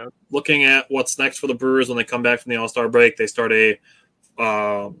 So looking at what's next for the Brewers when they come back from the All-Star break, they start a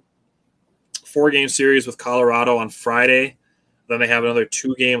 4-game series with Colorado on Friday. Then they have another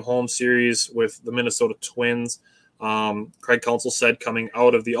 2-game home series with the Minnesota Twins. Craig Counsell said coming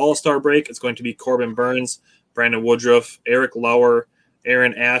out of the All-Star break, it's going to be Corbin Burns, Brandon Woodruff, Eric Lauer,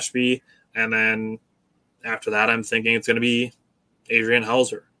 Aaron Ashby, and then after that, I'm thinking it's going to be Adrian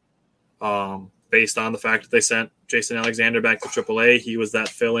Hauser. Based on the fact that they sent Jason Alexander back to AAA, he was that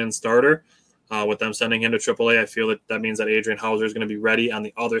fill-in starter. With them sending him to AAA, I feel that means that Adrian Hauser is going to be ready on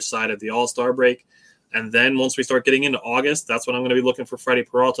the other side of the All-Star break. And then once we start getting into August, that's when I'm going to be looking for Freddie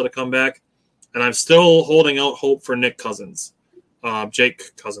Peralta to come back. And I'm still holding out hope for Nick Cousins.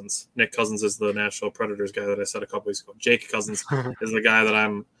 Jake Cousins. Nick Cousins is the Nashville Predators guy that I said a couple weeks ago. Jake Cousins is the guy that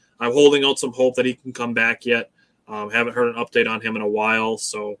I'm holding out some hope that he can come back yet. Haven't heard an update on him in a while,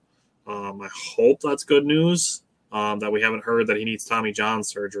 so I hope that's good news. That we haven't heard that he needs Tommy John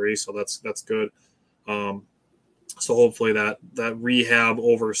surgery, so that's good. So hopefully that rehab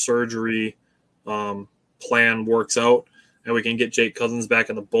over surgery plan works out, and we can get Jake Cousins back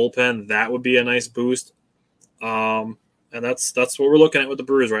in the bullpen. That would be a nice boost. And that's what we're looking at with the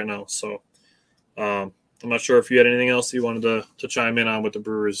Brewers right now. So I'm not sure if you had anything else you wanted to chime in on with the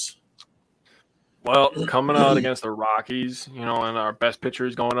Brewers. Well, coming out against the Rockies, and our best pitcher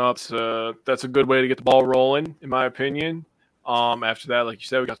is going up, so that's a good way to get the ball rolling, in my opinion. After that, like you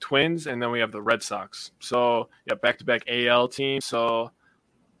said, we got Twins, and then we have the Red Sox. So, back-to-back AL teams. So,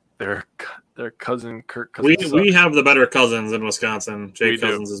 their cousin Kirk Cousins. We have the better Cousins in Wisconsin. Jake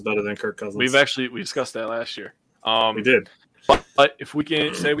Cousins is better than Kirk Cousins. We discussed that last year. We did. But if we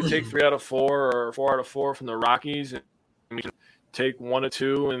can say we take 3 out of 4 or 4 out of 4 from the Rockies, and we can take 1 or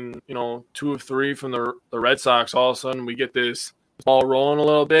 2 and 2 of 3 from the Red Sox, all of a sudden we get this ball rolling a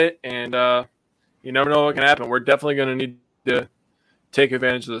little bit, and you never know what can happen. We're definitely going to need to take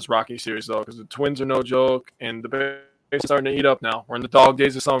advantage of this Rocky series, though, because the Twins are no joke, and the base is starting to heat up now. We're in the dog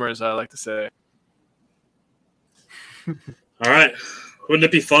days of summer, as I like to say. All right. Wouldn't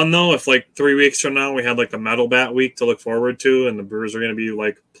it be fun, though, if, 3 weeks from now we had, the Metal Bat Week to look forward to, and the Brewers are going to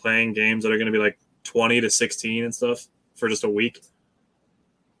be, playing games that are going to be, 20 to 16 and stuff for just a week?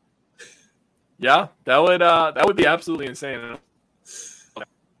 Yeah, that would be absolutely insane.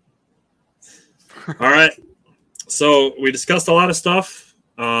 All right. So we discussed a lot of stuff.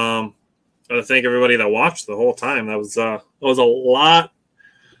 I want to thank everybody that watched the whole time. That was a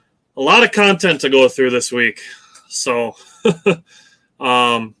lot of content to go through this week. So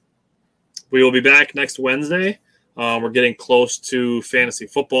we will be back next Wednesday. We're getting close to fantasy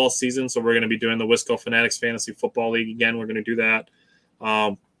football season, so we're going to be doing the Wisco Fanatics Fantasy Football League again. We're going to do that.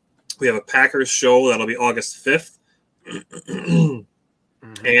 We have a Packers show that'll be August 5th.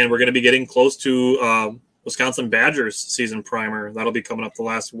 And we're going to be getting close to Wisconsin Badgers season primer. That'll be coming up the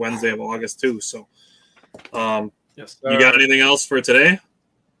last Wednesday of August, too. So yes, you got anything else for today?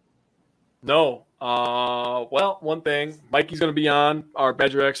 No. Well, one thing. Mikey's going to be on. Our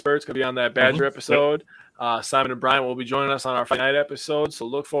Badger expert's going to be on that Badger episode. Simon and Brian will be joining us on our Friday night episode, so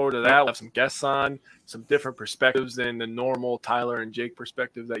look forward to that. We'll have some guests on, some different perspectives than the normal Tyler and Jake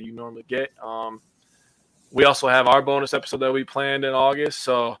perspective that you normally get. We also have our bonus episode that we planned in August,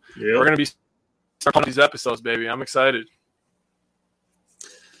 so we're going to be starting these episodes, baby. I'm excited.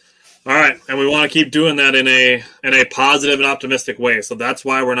 All right, and we want to keep doing that in a positive and optimistic way. So that's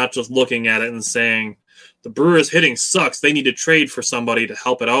why we're not just looking at it and saying the Brewers hitting sucks. They need to trade for somebody to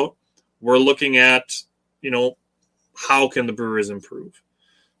help it out. We're looking at how can the Brewers improve?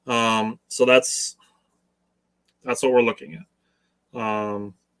 So that's what we're looking at.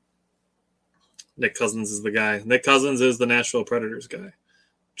 Nick Cousins is the guy. Nick Cousins is the Nashville Predators guy.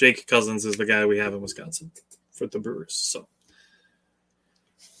 Jake Cousins is the guy we have in Wisconsin for the Brewers. So,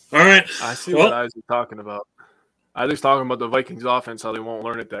 all right. I see what Isaac's talking about. Isaac's talking about the Vikings offense, how they won't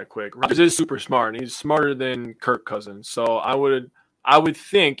learn it that quick. Rodgers is super smart, and he's smarter than Kirk Cousins. So I would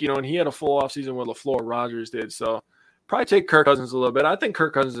think, and he had a full offseason where LaFleur Rodgers did. So probably take Kirk Cousins a little bit. I think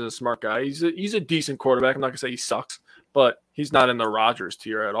Kirk Cousins is a smart guy. He's a decent quarterback. I'm not going to say he sucks, but he's not in the Rodgers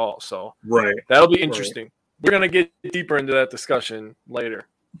tier at all. So right, that'll be interesting. Right. We're going to get deeper into that discussion later.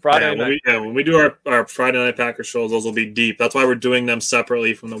 Friday night. When we do our Friday Night Packers shows, those will be deep. That's why we're doing them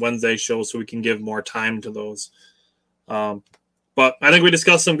separately from the Wednesday shows, so we can give more time to those. But I think we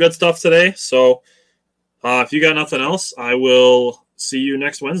discussed some good stuff today. So if you got nothing else, I will see you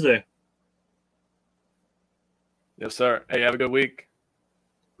next Wednesday. Yes, sir. Hey, have a good week.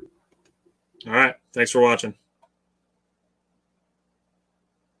 All right. Thanks for watching.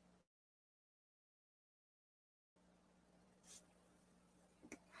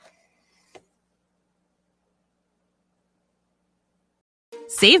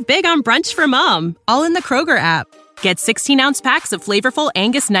 Save big on brunch for mom, all in the Kroger app. Get 16-ounce packs of flavorful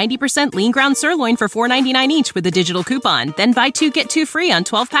Angus 90% lean ground sirloin for $4.99 each with a digital coupon. Then buy 2, get 2 free on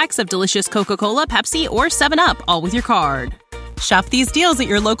 12 packs of delicious Coca-Cola, Pepsi, or 7-Up, all with your card. Shop these deals at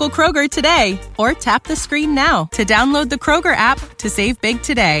your local Kroger today, or tap the screen now to download the Kroger app to save big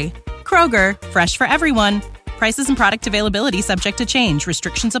today. Kroger, fresh for everyone. Prices and product availability subject to change.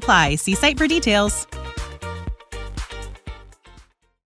 Restrictions apply. See site for details.